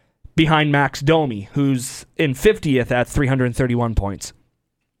behind Max Domi, who's in 50th at 331 points.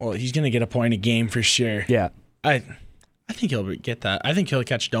 Well, he's going to get a point a game for sure. Yeah. I think he'll get that. I think he'll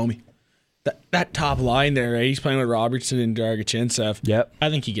catch Domi. That top line there, right? He's playing with Robertson and Dargachintsev. Yep. I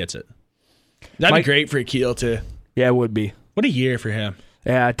think he gets it. That'd be great for Akil, too. Yeah, it would be. What a year for him.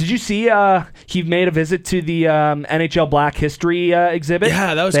 Yeah. Did you see he made a visit to the NHL Black History exhibit?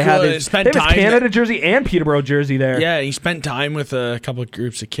 Yeah, that was they cool. They have his Canada jersey and Peterborough jersey there. Yeah, he spent time with a couple of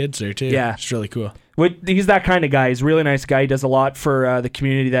groups of kids there, too. Yeah. It's really cool. He's that kind of guy. He's a really nice guy. He does a lot for the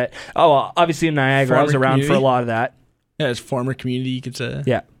community obviously in Niagara. I was around for a lot of that. Yeah, his former community, you could say.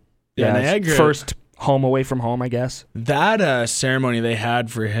 Yeah. Yeah, Niagara. First home away from home, I guess. That ceremony they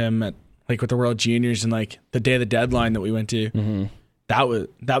had for him at with the World Juniors and the day of the deadline that we went to,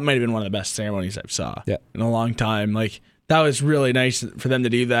 that might have been one of the best ceremonies I've saw in a long time. That was really nice for them to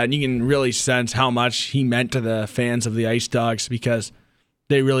do that, and you can really sense how much he meant to the fans of the IceDogs because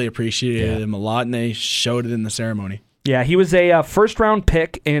they really appreciated him a lot, and they showed it in the ceremony. Yeah, he was a first-round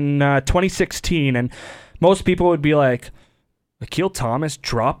pick in 2016, and most people would be like, Akil Thomas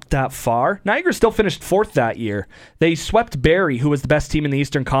dropped that far? Niagara still finished 4th that year. They swept Barrie, who was the best team in the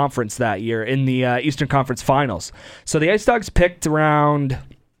Eastern Conference that year, in the Eastern Conference Finals. So the IceDogs picked around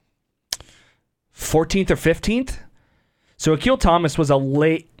 14th or 15th. So Akil Thomas was a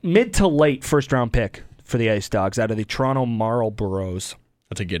mid to late first-round pick for the IceDogs out of the Toronto Marlboros.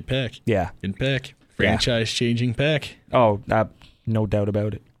 That's a good pick. Yeah. Good pick. Franchise-changing pick. Oh, no doubt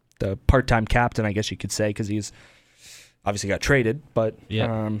about it. The part-time captain, I guess you could say, because he's obviously got traded, but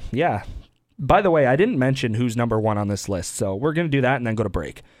yeah. By the way, I didn't mention who's number 1 on this list, so we're going to do that and then go to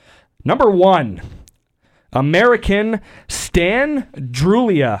break. Number 1, American Stan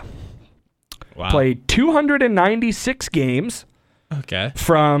Drulia. Wow. Played 296 games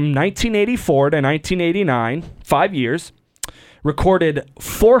from 1984 to 1989, 5 years. Recorded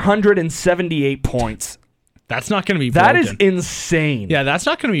 478 points. That's not going to be broken. That is insane. Yeah, that's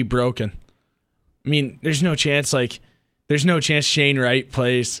not going to be broken. I mean, there's no chance Shane Wright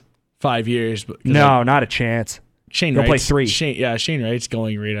plays 5 years. No, not a chance. Shane Wright plays 3. Shane Wright's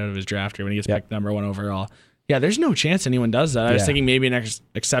going right out of his drafter when he gets picked number 1 overall. Yeah, there's no chance anyone does that. I was thinking maybe an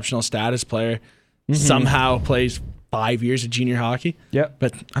exceptional status player somehow plays 5 years of junior hockey. Yep.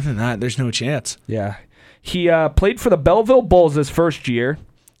 But other than that, there's no chance. Yeah. He played for the Belleville Bulls his first year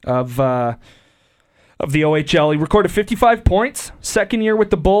of the OHL. He recorded 55 points. Second year with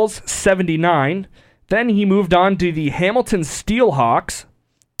the Bulls, 79. Then he moved on to the Hamilton Steelhawks,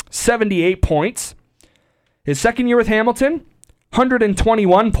 78 points. His second year with Hamilton,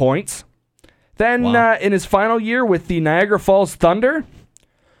 121 points. Then in his final year with the Niagara Falls Thunder,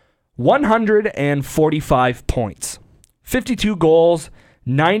 145 points. 52 goals,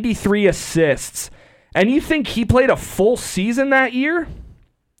 93 assists. And you think he played a full season that year?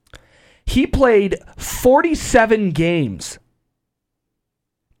 He played 47 games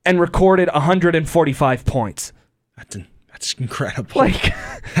and recorded 145 points. That's incredible.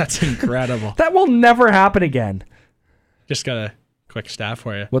 That's incredible. That will never happen again. Just got a quick stat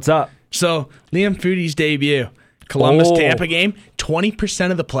for you. What's up? So, Liam Foodie's debut, Columbus-Tampa game,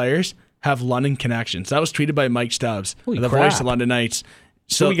 20% of the players have London connections. That was tweeted by Mike Stubbs, voice of London Knights.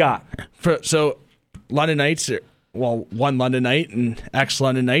 So we got? London Knights, one London Knight and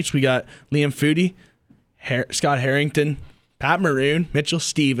ex-London Knights. We got Liam Foodie, Scott Harrington, Pat Maroon, Mitchell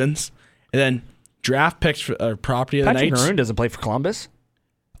Stevens, and then draft picks for property of the Knights. Patrick Maroon doesn't play for Columbus?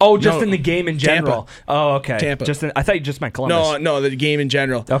 Oh, just in the game in general. Tampa. Oh, okay. Tampa. I thought you just meant Columbus. No, the game in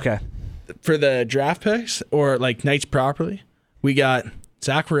general. Okay. For the draft picks, or Knights properly, we got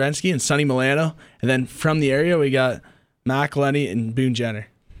Zach Werenski and Sonny Milano. And then from the area, we got Mac Lenny and Boone Jenner.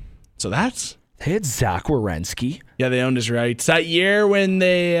 So that's... They had Zach Werenski. Yeah, they owned his rights. That year when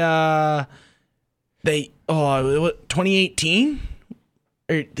they 2018?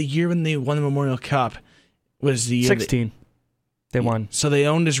 Or the year when they won the Memorial Cup was the year 16. They won. So they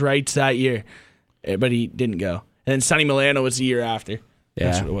owned his rights that year, but he didn't go. And then Sonny Milano was the year after. Yeah.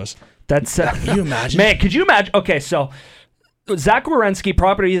 That's what it was. That's Can you imagine? Man, could you imagine? Okay, so Zach Werenski,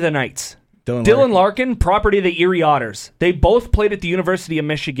 property of the Knights. Dylan Larkin, property of the Erie Otters. They both played at the University of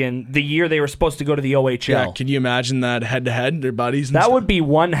Michigan the year they were supposed to go to the OHL. Yeah, can you imagine that head-to-head, their buddies? And that stuff? would be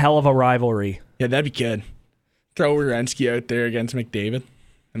one hell of a rivalry. Yeah, that'd be good. Throw Werenski out there against McDavid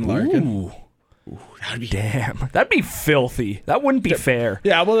and Larkin. Ooh, that'd be filthy. That wouldn't be fair.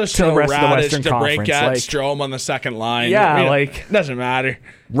 Yeah, we'll just throw Radish to break at Strome on the second line. Yeah, doesn't matter.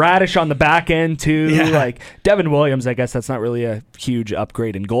 Radish on the back end too. Yeah. Devin Williams, I guess that's not really a huge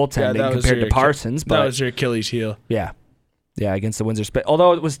upgrade in goaltending compared to Parsons. But that was your Achilles heel. Yeah, against the Windsor.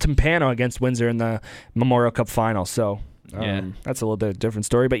 Although it was Timpano against Windsor in the Memorial Cup final, so that's a little bit different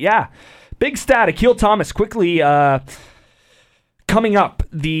story. But yeah, big stat. Akil Thomas quickly. Coming up,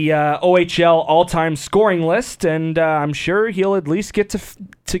 the OHL all-time scoring list, and I'm sure he'll at least get to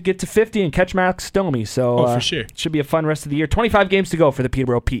 50 and catch Max Domi. So for sure. Should be a fun rest of the year. 25 games to go for the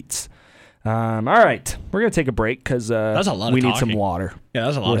Peterborough Petes. All right, we're gonna take a break because that's a lot. We need some water. Yeah,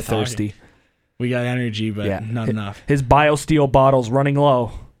 that's a lot. We're of talking. thirsty. We got energy, but not enough. His BioSteel bottle's running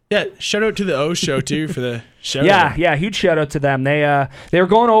low. Yeah, shout out to the O Show too for the show. Yeah, huge shout out to them. They were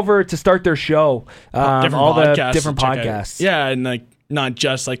going over to start their show. Different podcasts. Yeah, and like not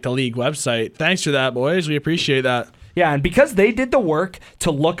just like the league website. Thanks for that, boys. We appreciate that. Yeah, and because they did the work to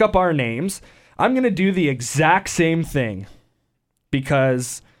look up our names, I'm gonna do the exact same thing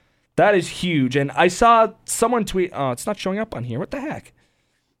because that is huge. And I saw someone tweet. Oh, it's not showing up on here. What the heck?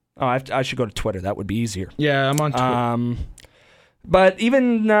 Oh, I should go to Twitter. That would be easier. Yeah, I'm on Twitter. But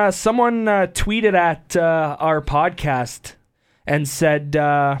even someone tweeted at our podcast and said,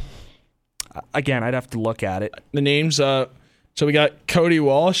 again, I'd have to look at it. The names, so we got Cody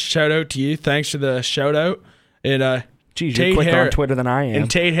Walsh. Shout out to you. Thanks for the shout out. And geez, you're quicker on Twitter than I am.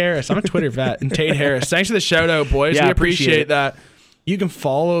 And Tate Harris. I'm a Twitter vet. And Tate Harris. Thanks for the shout out, boys. Yeah, we appreciate that. You can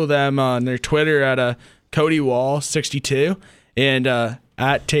follow them on their Twitter at Cody Wall 62 and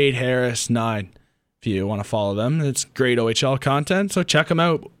at Tate Harris 9. If you want to follow them, it's great OHL content, so check them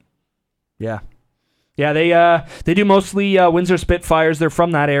out. Yeah, they do mostly Windsor Spitfires. They're from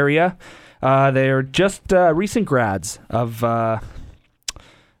that area. They're just recent grads of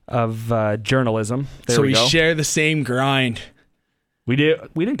journalism. So we share the same grind. We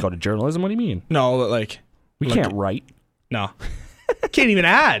didn't go to journalism. What do you mean? No, like we can't write. No. Can't even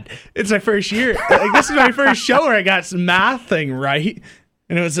add. It's my first year. Like, this is my first show where I got some math thing right,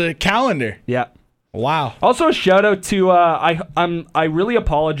 and it was a calendar. Yeah. Wow. Also, a shout out to I really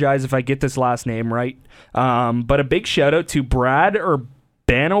apologize if I get this last name right, but a big shout out to Brad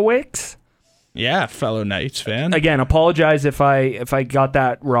Urbanowicz. Yeah, fellow Knights fan. Again, apologize if I got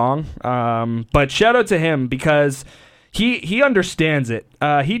that wrong, but shout out to him because he understands it.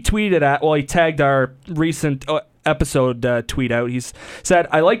 He tweeted he tagged our recent episode tweet out. He's said,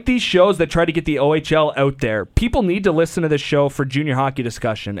 "I like these shows that try to get the OHL out there. People need to listen to this show for junior hockey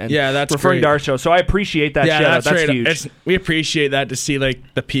discussion." And that's referring great. to our show. So I appreciate that. Yeah, that's right. huge. We appreciate that to see like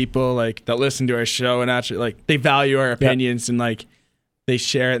the people like that listen to our show and actually like they value our opinions and like they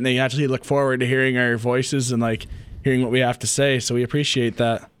share it and they actually look forward to hearing our voices and like hearing what we have to say. So we appreciate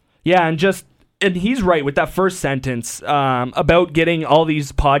that. Yeah, and he's right with that first sentence about getting all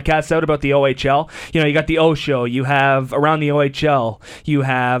these podcasts out about the OHL. You know, you got the O Show, you have Around the OHL, you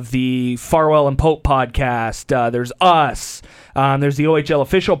have the Farwell and Pope podcast, there's us, there's the OHL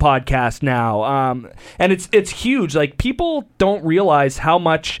official podcast now, and it's huge. Like, people don't realize how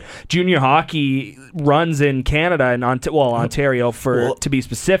much junior hockey runs in Canada and Ontario to be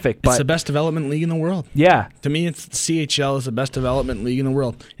specific. But it's the best development league in the world. Yeah, to me, it's CHL is the best development league in the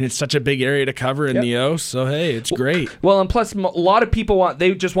world, and it's such a big area to cover in the O. So hey, it's great. Well, and plus, a lot of people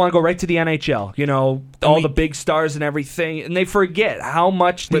just want to go right to the NHL. You know, all the big stars and everything, and they forget how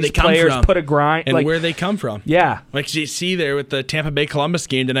much these players put a grind and where they come from. Yeah, like you see there with the Tampa Bay Columbus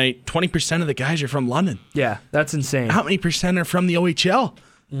game tonight, 20% of the guys are from London. Yeah, that's insane. How many percent are from the OHL?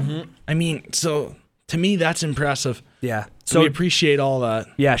 Mm-hmm. I mean, so to me, that's impressive. Yeah. So we appreciate all that.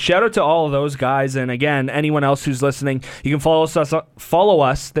 Yeah, shout out to all of those guys. And again, anyone else who's listening, you can follow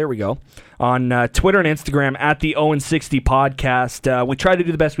us, there we go, on Twitter and Instagram at the Owen 60 podcast. We try to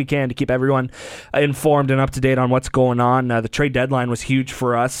do the best we can to keep everyone informed and up to date on what's going on. The trade deadline was huge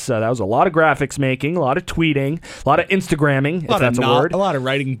for us. That was a lot of graphics making, a lot of tweeting, a lot of Instagramming, if that's a word. A lot of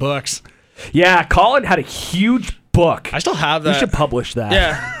writing books. Yeah, Colin had a huge book. I still have that. We should publish that.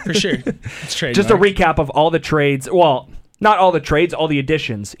 Yeah, for sure. It's trademarked. Just a recap of all the trades. Well, not all the trades, all the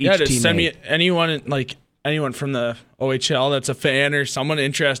additions each team just send made. me anyone from the OHL that's a fan or someone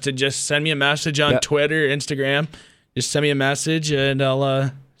interested, just send me a message on Twitter, Instagram. Just send me a message and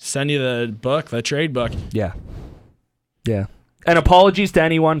I'll send you the book, the trade book. Yeah. Yeah. And apologies to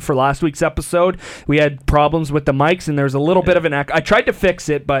anyone for last week's episode. We had problems with the mics, and there's a little bit of an echo. I tried to fix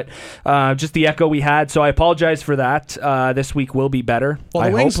it, but just the echo we had, so I apologize for that. This week will be better. Well,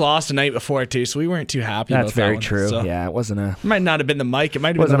 the Wings lost the night before, too, so we weren't too happy about that. That's very one, true. So. Yeah, it wasn't a... It might not have been the mic. It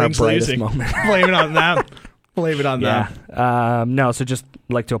might have been the Wings losing. Moment. Blame it on them. Blame it on them. No, so just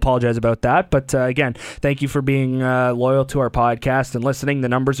like to apologize about that. But again, thank you for being loyal to our podcast and listening. The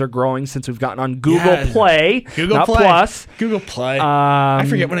numbers are growing since we've gotten on Google Play, not Plus. Google Play. I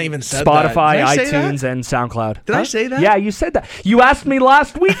forget when I even said Spotify, that. iTunes, and SoundCloud. Did I say that? Yeah, you said that. You asked me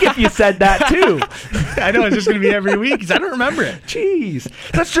last week if you said that too. I know it's just going to be every week because I don't remember it. Jeez,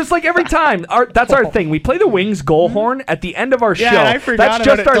 that's just like every time. That's our thing. We play the Wings goal horn at the end of our show. Yeah, I forgot that's about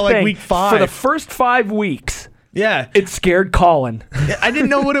just it our till thing. like week 5. For the first 5 weeks. Yeah. It scared Colin. I didn't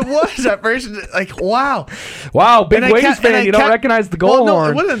know what it was at first. Like, wow. Wow, big Wings fan. You don't recognize the goal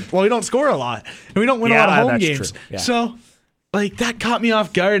horn. Well, we don't score a lot. And we don't win a lot of home games. True. Yeah. So like that caught me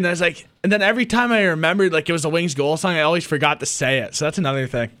off guard, and I was like, and then every time I remembered like it was a Wings goal song, I always forgot to say it. So that's another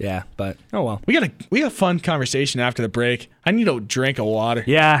thing. Yeah, but oh well. We got a fun conversation after the break. I need a drink of water.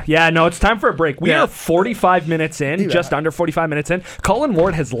 Yeah. No, it's time for a break. We are 45 minutes in, just under 45 minutes in. Colin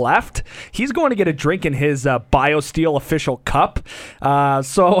Ward has left. He's going to get a drink in his BioSteel official cup.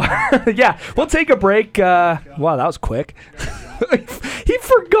 So yeah, we'll take a break. Wow, that was quick. He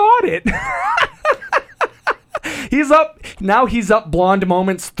forgot it. He's up blonde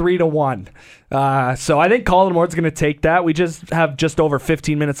moments 3-1. So I think Colin Ward's going to take that. We just have just over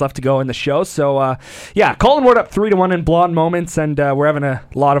 15 minutes left to go in the show. So yeah, Colin Ward up 3-1 in blonde moments, and we're having a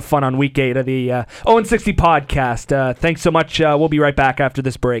lot of fun on week 8 of the 0-60 podcast. Thanks so much. We'll be right back after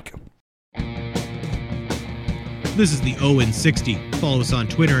this break. This is the 0-60. Follow us on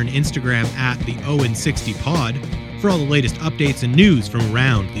Twitter and Instagram at the 0-60 pod for all the latest updates and news from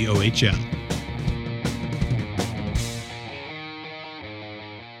around the OHL.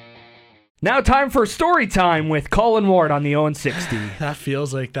 Now time for story time with Colin Ward on the 0-60. That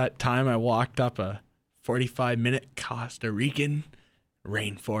feels like that time I walked up a 45-minute Costa Rican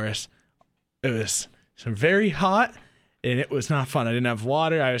rainforest. It was very hot, and it was not fun. I didn't have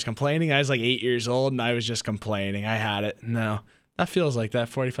water. I was complaining. I was like 8 years old, and I was just complaining. I had it. No, that feels like that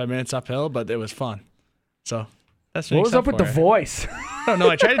 45 minutes uphill, but it was fun. So that's what was up with the voice? I don't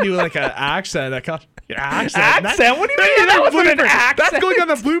know. I tried to do like an accent. Accent? What do you mean? That wasn't an accent. That's going on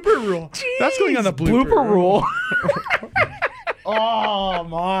the blooper rule. Jeez, that's going on the blooper rule. Oh,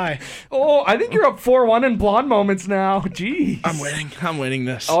 my. Oh, I think you're up 4-1 in blonde moments now. Jeez. I'm winning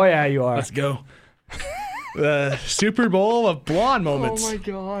this. Oh, yeah, you are. Let's go. The Super Bowl of blonde moments. Oh, my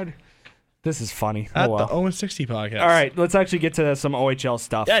God. This is funny. At the 0-60 podcast. All right, let's actually get to some OHL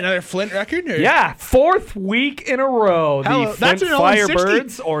stuff. Yeah, another Flint record? Or? Yeah, 4th week in a row. The Flint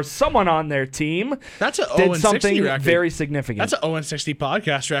Firebirds or someone on their team did something record. Very significant. That's an 0-60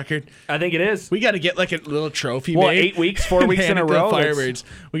 podcast record. I think it is. We got to get like a little trophy made. 8 weeks, 4 weeks in a row. Firebirds.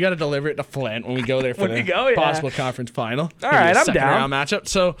 We got to deliver it to Flint when we go there for the possible conference final. All right, I'm down. Round matchup.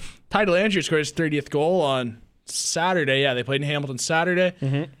 So, Ty Delangelo scored his 30th goal on Saturday. Yeah, they played in Hamilton Saturday.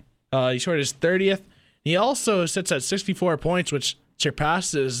 Mm-hmm. He scored his 30th. He also sits at 64 points, which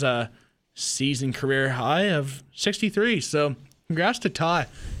surpasses season career high of 63. So, congrats to Ty.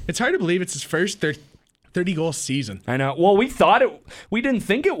 It's hard to believe it's his first 30-goal season. I know. Well, we didn't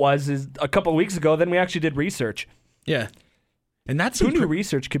think it was a couple of weeks ago. Then we actually did research. Yeah. And that's who knew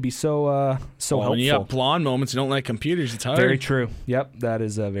research could be so helpful. When you have blonde moments and don't like computers, it's hard. Very true. Yep, that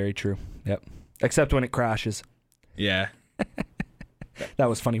is very true. Yep. Except when it crashes. Yeah. That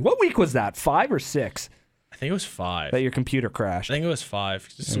was funny. What week was that? 5 or 6? I think it was 5. That your computer crashed. I think it was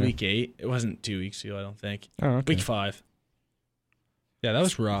 5. This is week 8. It wasn't 2 weeks ago, I don't think. Oh, okay. Week 5. Yeah, that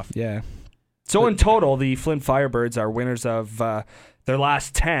was rough. Yeah. So in total, the Flint Firebirds are winners of their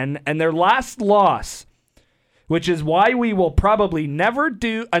last 10 and their last loss, which is why we will probably never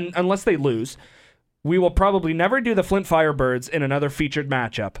do, unless they lose, we will probably never do the Flint Firebirds in another featured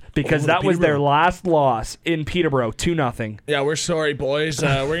matchup because that was their last loss in Peterborough, 2-0. Yeah, we're sorry, boys.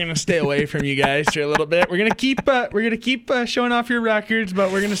 We're gonna stay away from you guys for a little bit. We're gonna keep showing off your records,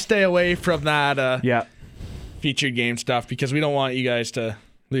 but we're gonna stay away from that featured game stuff because we don't want you guys to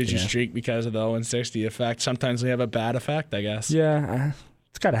lose your streak because of the 0-60 effect. Sometimes we have a bad effect, I guess. Yeah,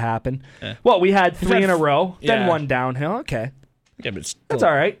 it's got to happen. Yeah. Well, we had 3 in a row, then 1 downhill. Okay. Yeah, but that's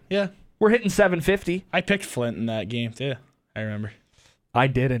all right. Yeah. We're hitting 750. I picked Flint in that game, too. I remember. I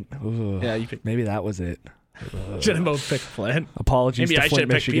didn't. Ooh. Yeah, you picked. Maybe that was it. Should have both picked Flint. Apologies Maybe to I Flint, should have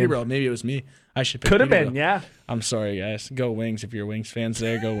picked Michigan. Peterborough. Maybe it was me. I should pick Could have Peterborough. been, yeah. I'm sorry, guys. Go Wings. If you're Wings fans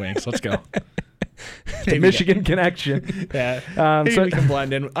there, go Wings. Let's go. The Michigan connection. Yeah. So we can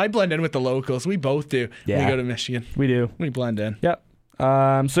blend in. I blend in with the locals. We both do. Yeah. When we go to Michigan. We do. We blend in. Yep.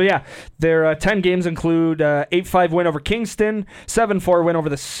 So yeah, their 10 games include 8-5 win over Kingston, 7-4 win over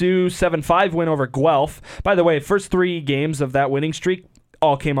the Sioux, 7-5 win over Guelph. By the way, first 3 games of that winning streak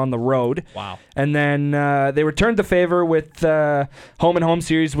all came on the road. Wow. And then they returned the favor with home and home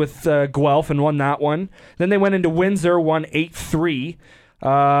series with Guelph and won that one. Then they went into Windsor, won 8-3. A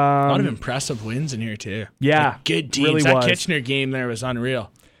lot of impressive wins in here too. Yeah, like good teams. Really that was. Kitchener game there was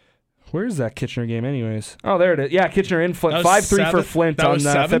unreal. Where's that Kitchener game anyways? Oh, there it is. Yeah, Kitchener in Flint. 5-3 for Flint on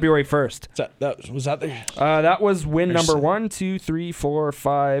February 1st. Was that there? That was win number 1, 2, 3, 4,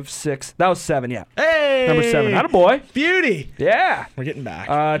 5, 6. That was 7, yeah. Hey! Number 7. Attaboy. Beauty. Yeah. We're getting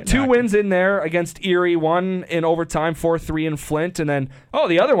back. 2 wins in there against Erie. 1 in overtime, 4-3 in Flint. And then,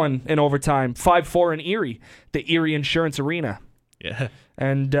 the other one in overtime, 5-4 in Erie. The Erie Insurance Arena. Yeah.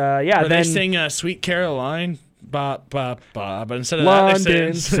 And, Where they sing Sweet Caroline But instead of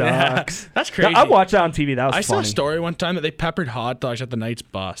London that, sucks. That's crazy. I watched that on TV. That was I funny. saw a story one time that they peppered hot dogs at the Knights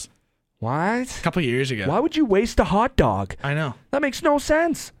bus What? a couple years ago. Why would you waste a hot dog? I know. That makes no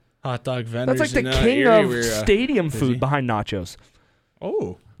sense. Hot dog vendors. That's like the in, king Erie of were, stadium busy. food behind nachos.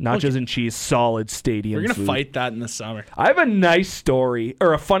 Oh. Nachos and cheese, solid stadium We're going to food. fight that in the summer. I have a nice story,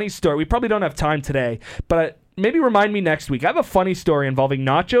 or a funny story. We probably don't have time today, but maybe remind me next week. I have a funny story involving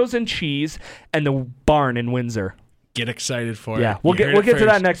nachos and cheese and the barn in Windsor. Get excited for it. Yeah, we'll get to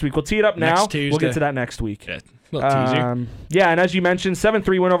that next week. We'll tee it up now. Next Tuesday. We'll get to that next week. Yeah, a little teaser. Yeah, and as you mentioned,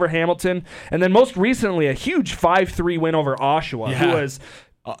 7-3 win over Hamilton, and then most recently a huge 5-3 win over Oshawa, who was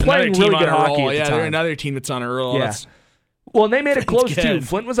playing really good hockey at the time. They're another team that's on a roll. Yeah. Well, and they made it close too.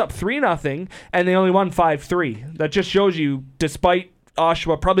 Flint was up 3-0, and they only won 5-3. That just shows you, despite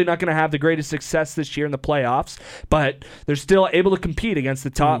Oshawa probably not going to have the greatest success this year in the playoffs, but they're still able to compete against the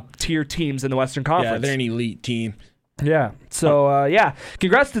top-tier teams in the Western Conference. Yeah, they're an elite team. Yeah. So,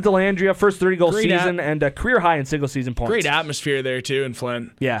 congrats to Delandria. First 30-goal season and a career high in single-season points. Great atmosphere there, too, in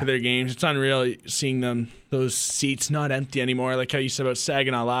Flint for their games. It's unreal seeing those seats not empty anymore, like how you said about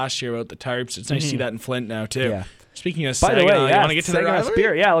Saginaw last year about the tarps. It's nice to see that in Flint now, too. Yeah. Speaking of By the Saginaw, way, you want to get to the Saginaw rivalry?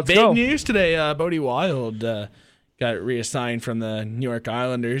 Spirit. Yeah, let's Big go. news today. Bodie Wild got reassigned from the New York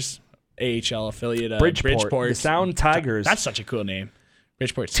Islanders AHL affiliate Bridgeport. The Sound Tigers. That's such a cool name.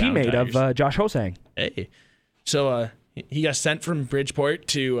 Bridgeport Sound Teammate Tigers. of Josh Hosang. Hey. So he got sent from Bridgeport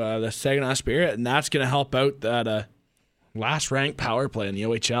to the Saginaw Spirit, and that's going to help out that last-ranked power play in the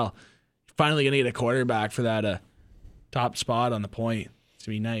OHL. Finally going to get a quarterback for that top spot on the point. It's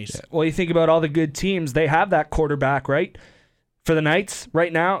going to be nice. Yeah. Well, you think about all the good teams. They have that quarterback, right? For the Knights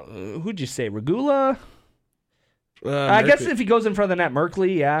right now, who'd you say? Regula? I guess if he goes in front of the net,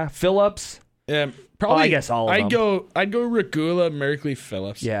 Merkley, yeah. Phillips. Yeah, probably. I guess all of them. I'd go Regula, Merkley,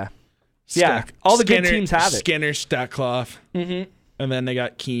 Phillips. Yeah. Yeah, all the good teams have it. Skinner, Stackloff. Mm-hmm. And then they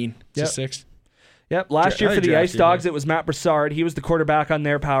got Keene to 6. Yep. Last year for the IceDogs, it was Matt Broussard. He was the quarterback on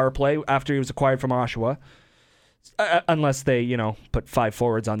their power play after he was acquired from Oshawa. Unless they, put 5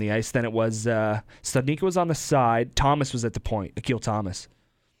 forwards on the ice. Then it was Studnicka was on the side. Thomas was at the point. Akil Thomas.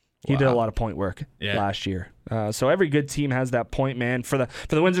 He did a lot of point work last year. So every good team has that point man. For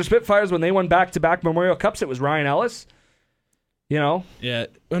the Windsor Spitfires, when they won back-to-back Memorial Cups, it was Ryan Ellis. Yeah.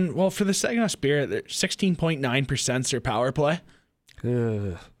 Well, for the Saginaw Spirit, 16.9% their power play.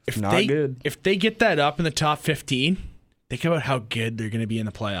 Not good. If they get that up in the top 15, think about how good they're going to be in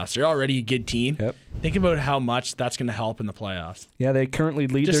the playoffs. They're already a good team. Yep. Think about how much that's going to help in the playoffs. Yeah, they currently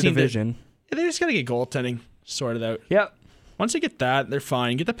lead their division. They just got to get goaltending sorted out. Yep. Once they get that, they're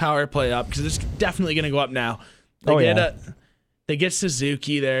fine. Get the power play up because it's definitely going to go up now. They get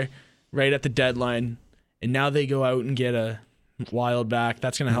Suzuki there right at the deadline, and now they go out and get a Wild back.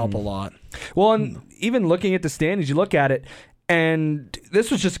 That's going to help a lot. Well, and even looking at the standings, you look at it, and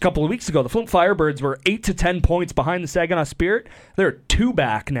this was just a couple of weeks ago. The Flint Firebirds were 8 to 10 points behind the Saginaw Spirit. They're 2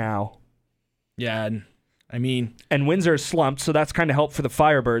 back now. Yeah, and Windsor slumped, so that's kind of helped for the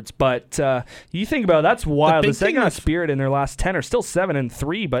Firebirds. But you think about it, that's wild. The Saginaw Spirit in their last 10 are still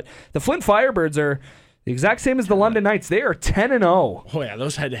 7-3, but the Flint Firebirds are the exact same as the London Knights. They are 10-0. Oh yeah,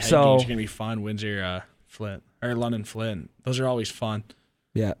 those head-to-head games are going to be fun. Windsor, Flint, or London, Flint. Those are always fun.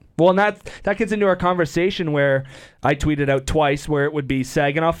 Yeah. Well, and that gets into our conversation where I tweeted out twice where it would be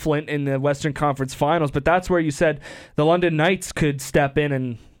Saginaw Flint in the Western Conference Finals, but that's where you said the London Knights could step in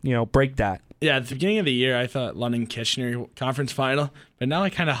and break that. Yeah, at the beginning of the year, I thought London-Kitchener conference final, but now I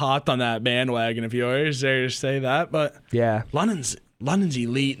kind of hopped on that bandwagon of yours there to say that. But yeah, London's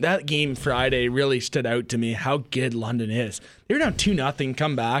elite. That game Friday really stood out to me, how good London is. They were down 2-0,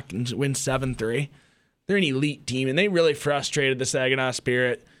 come back and win 7-3. They're an elite team, and they really frustrated the Saginaw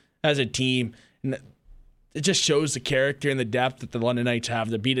Spirit as a team. And it just shows the character and the depth that the London Knights have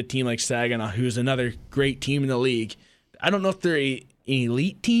to beat a team like Saginaw, who's another great team in the league. I don't know if they're an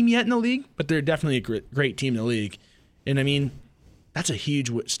elite team yet in the league, but they're definitely a great team in the league. And, that's a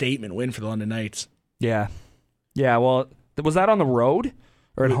huge statement win for the London Knights. Yeah. Yeah, well, was that on the road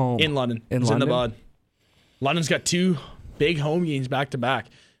or at home? In London. In the Bud. London's got 2 big home games back-to-back.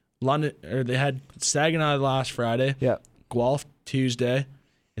 They had Saginaw last Friday. Yeah. Guelph Tuesday.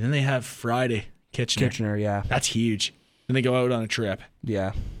 And then they have Friday, Kitchener. Kitchener, yeah. That's huge. Then they go out on a trip.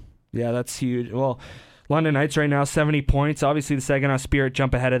 Yeah. Yeah, that's huge. Well, London Knights right now, 70 points. Obviously, the Saginaw Spirit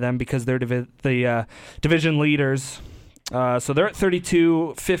jump ahead of them because they're the division leaders. So they're at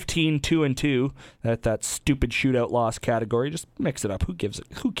 32, 15, 2-2. That stupid shootout loss category. Just mix it up.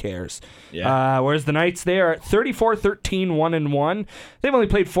 Who cares? Yeah. Whereas the Knights, they are at 34, 13, 1-1. They've only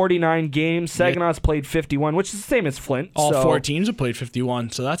played 49 games. Saginaw's played 51, which is the same as Flint. All 4 teams have played 51,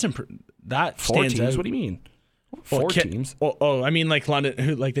 so that 4 stands teams? out. What do you mean? Four teams. I mean like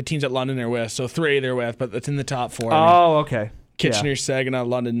London, like the teams that London are with. So 3 they're with, but it's in the top 4. Okay. Kitchener, Saginaw,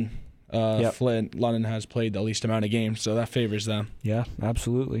 London, Flint. London has played the least amount of games, so that favors them. Yeah,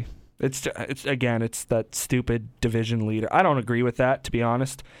 absolutely. It's that stupid division leader. I don't agree with that, to be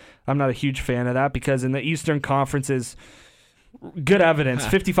honest. I'm not a huge fan of that because in the Eastern Conference's good evidence,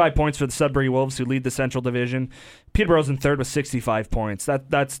 55 points for the Sudbury Wolves, who lead the Central Division. Peterborough's in third with 65 points.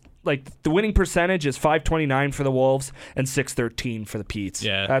 That's like the winning percentage is .529 for the Wolves and .613 for the Petes.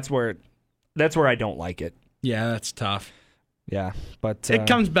 Yeah, that's where I don't like it. Yeah, that's tough. Yeah, but it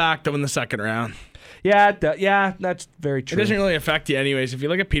comes back to in the second round. Yeah, that's very true. It doesn't really affect you anyways. If you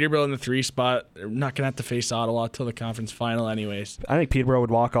look at Peterborough in the 3 spot, they're not going to have to face Ottawa till the conference final anyways. I think Peterborough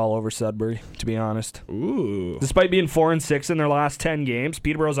would walk all over Sudbury, to be honest. Ooh. Despite being 4-6 in their last 10 games,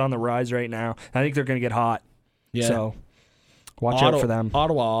 Peterborough's on the rise right now. I think they're going to get hot. Yeah. So watch out for them.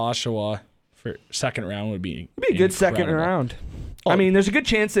 Ottawa, Oshawa for second round would be a good second round. I mean, there's a good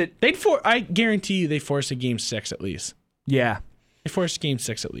chance that I guarantee you they force a game 6 at least. Yeah. They forced game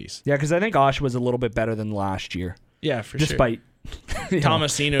 6 at least. Yeah, because I think Oshawa's a little bit better than last year. Yeah, for Despite, sure.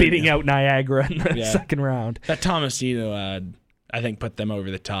 Tomasino beating out Niagara in the second round. That Tomasino, I think, put them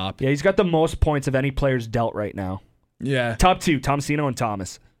over the top. Yeah, he's got the most points of any players dealt right now. Yeah. Top 2, Tomasino and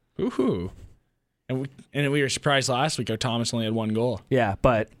Thomas. Ooh. And we were surprised last week how Thomas only had 1 goal. Yeah,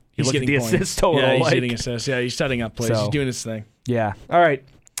 but you look at the assist total. Yeah, he's getting assists. Yeah, he's setting up plays. He's doing his thing. Yeah. All right.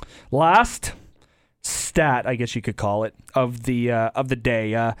 Last stat, I guess you could call it, of the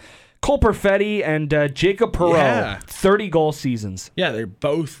day. Cole Perfetti and Jacob Perreault, 30-goal seasons. Yeah, they're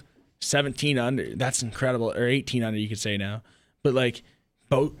both 17 under. That's incredible. Or 18 under, you could say now. But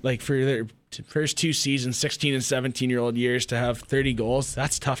both for their first 2 seasons, 16 and 17-year-old years, to have 30 goals,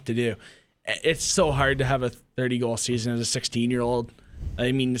 that's tough to do. It's so hard to have a 30-goal season as a 16-year-old.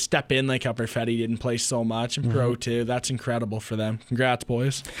 I mean, to step in like how Perfetti didn't play so much, and Pro too. That's incredible for them. Congrats,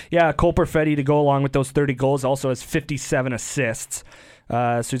 boys. Yeah, Cole Perfetti, to go along with those 30 goals, also has 57 assists.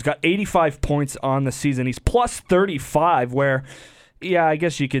 So he's got 85 points on the season. He's plus 35, where, yeah, I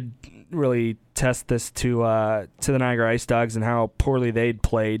guess you could really test this to the Niagara IceDogs and how poorly they'd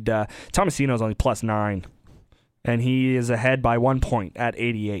played. Tomasino's only plus 9, and he is ahead by 1 point at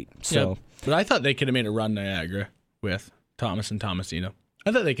 88. So, yep. But I thought they could have made a run Niagara with Thomas and Tomasino.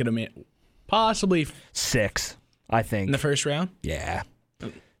 I thought they could have made possibly 6, I think. In the first round? Yeah.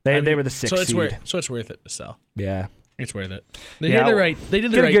 They were the 6th seed. So it's worth it to sell. Yeah. It's worth it. They did the right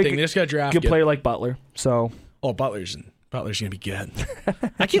thing. They just got drafted. Good player like Butler. So. Oh, Butler's going to be good.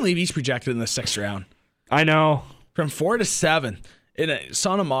 I can't believe he's projected in the 6th round. I know. From 4 to 7.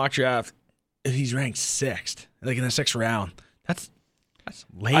 Saw in a mock draft, he's ranked 6th, like in the 6th round. That's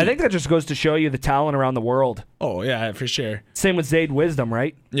late. I think that just goes to show you the talent around the world. Oh, yeah, for sure. Same with Zayd Wisdom,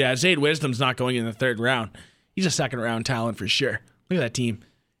 right? Yeah, Zayd Wisdom's not going in the 3rd round. He's a 2nd round talent for sure. Look at that team.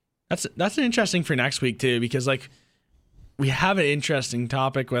 That's an interesting for next week, too, because we have an interesting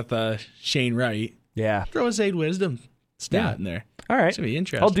topic with Shane Wright. Yeah. Throw a Zayd Wisdom stat in there. All right. It's going to be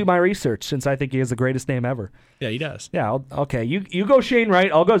interesting. I'll do my research since I think he has the greatest name ever. Yeah, he does. Yeah, okay. You go Shane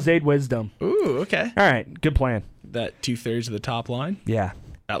Wright. I'll go Zayd Wisdom. Ooh, okay. All right. Good plan. That 2/3 of the top line? Yeah.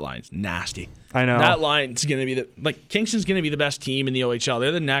 That line's nasty. I know. That line's going to be Kingston's going to be the best team in the OHL.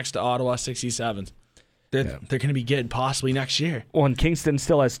 They're the next Ottawa 67s. They're going to be good possibly next year. Well, and Kingston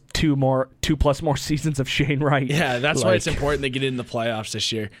still has 2+ more seasons of Shane Wright. Yeah, that's why it's important they get in the playoffs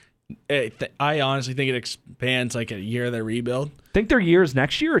this year. I honestly think it expands like a year of their rebuild. Think they're years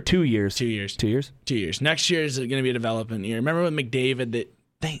next year or 2 years? 2 years. 2 years? 2 years. Next year is going to be a development year. Remember with McDavid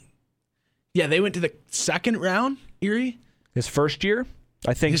they went to the 2nd round, Erie? His first year?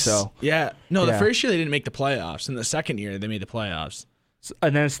 I think so. Yeah. No, the first year they didn't make the playoffs. In the 2nd year, they made the playoffs.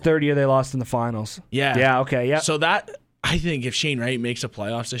 And then his 3rd year, they lost in the finals. Yeah. Yeah, okay, yeah. So I think if Shane Wright makes the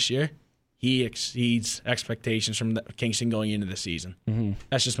playoffs this year, he exceeds expectations from Kingston going into the season. Mm-hmm.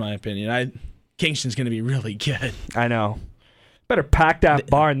 That's just my opinion. Kingston's going to be really good. I know. Better pack that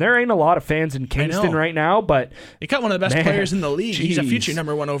barn. There ain't a lot of fans in Kingston right now, but you got one of the best players in the league. Geez. He's a future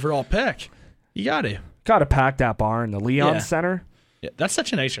number 1 overall pick. You got to. Got to pack that barn. The Leon Center. Yeah, that's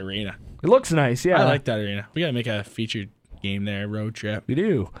such a nice arena. It looks nice, yeah. I like that arena. We got to make a featured game there, road trip. We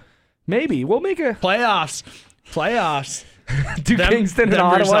do. Maybe. We'll make a... Playoffs. Do Kingston and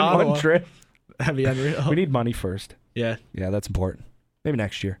Ottawa in one trip. That'd be unreal. We need money first. Yeah. Yeah, that's important. Maybe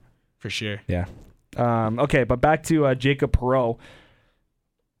next year. For sure. Yeah. Okay, but back to Jacob Perreault.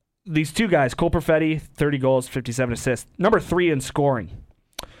 These two guys, Cole Perfetti, 30 goals, 57 assists. Number 3 in scoring.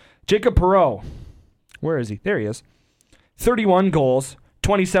 Jacob Perreault. Where is he? There he is. 31 goals,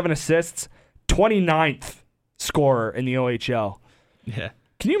 27 assists, 29th scorer in the OHL. Yeah.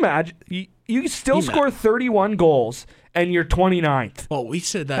 Can you imagine? You you still score 31 goals and you're 29th. Well, we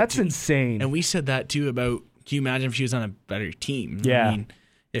said that. That's insane. And we said that too about, can you imagine if she was on a better team? Yeah. I mean,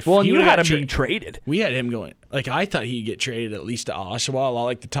 if well, and he you would've had got him being traded. We had him going. Like, I thought he'd get traded at least to Oshawa, a lot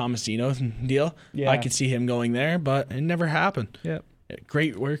like the Tomasino deal. Yeah. I could see him going there, but it never happened. Yeah.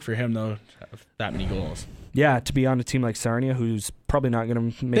 Great work for him, though, to have that many goals. Yeah, to be on a team like Sarnia, who's probably not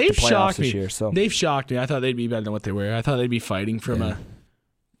going to make the playoffs this year. So They've shocked me. I thought they'd be better than what they were. I thought they'd be fighting from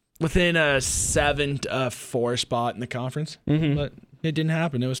within a 7-4 spot in the conference. Mm-hmm. But it didn't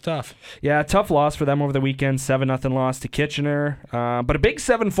happen. It was tough. Yeah, tough loss for them over the weekend. 7-0 loss to Kitchener. But a big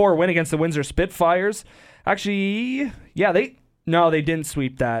 7-4 win against the Windsor Spitfires. Actually, yeah, they didn't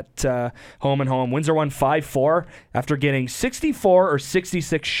sweep that home and home. Windsor won 5-4 after getting 64 or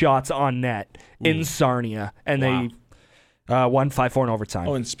 66 shots on net in Sarnia. And they won 5-4 in overtime.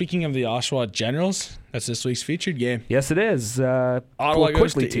 Oh, and speaking of the Oshawa Generals, that's this week's featured game. Yes, it is. Ottawa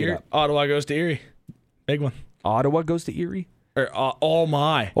goes to Erie. Ottawa goes to Erie. Big one. Ottawa goes to Erie? Oh,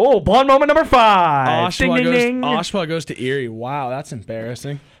 my. Oh, blonde moment number 5. Oshawa goes to Erie. Wow, that's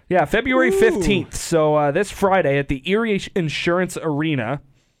embarrassing. Yeah, February 15th. So this Friday at the Erie Insurance Arena,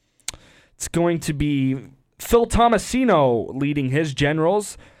 it's going to be Phil Tomasino leading his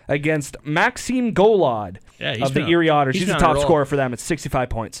Generals against Maxime Golod of the Erie Otters. He's the top scorer for them. It's 65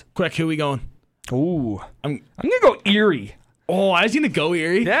 points. Quick, who we going? Ooh. I'm going to go Erie. Oh, I was going to go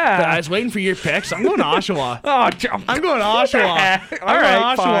Erie. Yeah. I was waiting for your picks. I'm going to Oshawa. I'm going to Oshawa. All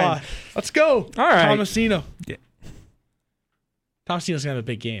right, fine. Let's go. All right. Tomasino. Yeah. Tomasino's going to have a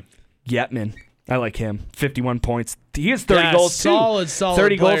big game. Yetman. I like him. 51 points. He has 30 goals, too. Solid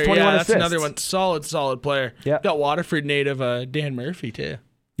 30 player. goals, 21 assists. That's another one. Solid player. Yep. Got Waterford native Dan Murphy, too.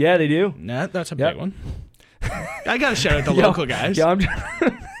 Yeah, they do. That's a big one. I got to shout out the local guys. Yeah,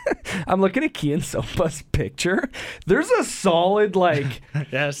 I'm looking at Kian Sopa's picture. There's a solid,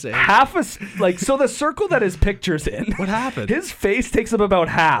 half a, so the circle that his picture's in. What happened? His face takes up about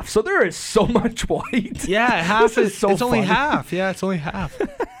half, so there is so much white. Yeah, half is so it's funny. Only half. Yeah, it's only half.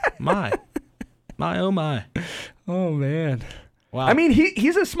 My, oh my. Oh, man. Wow. I mean,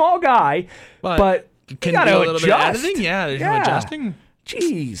 he's a small guy, but can you do a little adjust. bit of editing? Yeah, there's no adjusting.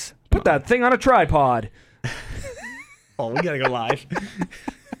 Jeez. Put that thing on a tripod. Oh, we got to go live.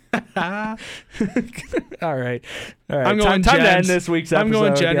 All right. I'm going time to end this week's episode. I'm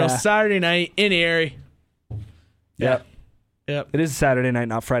going General Saturday night in Erie. Yep. Yep. It is Saturday night,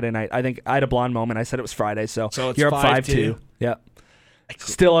 not Friday night. I think I had a blonde moment. I said it was Friday, so it's you're up 5-2. Yep.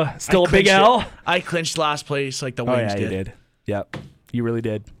 Still a big L. I clinched last place like the Wings did. You did. Yep. You really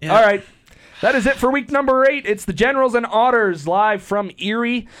did. Yep. All right. That is it for week number 8. It's the Generals and Otters live from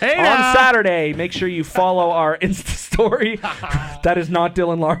Erie on Saturday. Make sure you follow our Insta story. That is not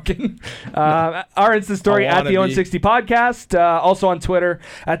Dylan Larkin. Our Insta story at the ON60 Podcast. Also on Twitter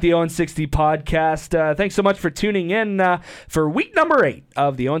at the ON60 Podcast. Thanks so much for tuning in for week number 8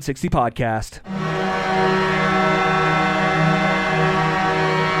 of the ON60 Podcast.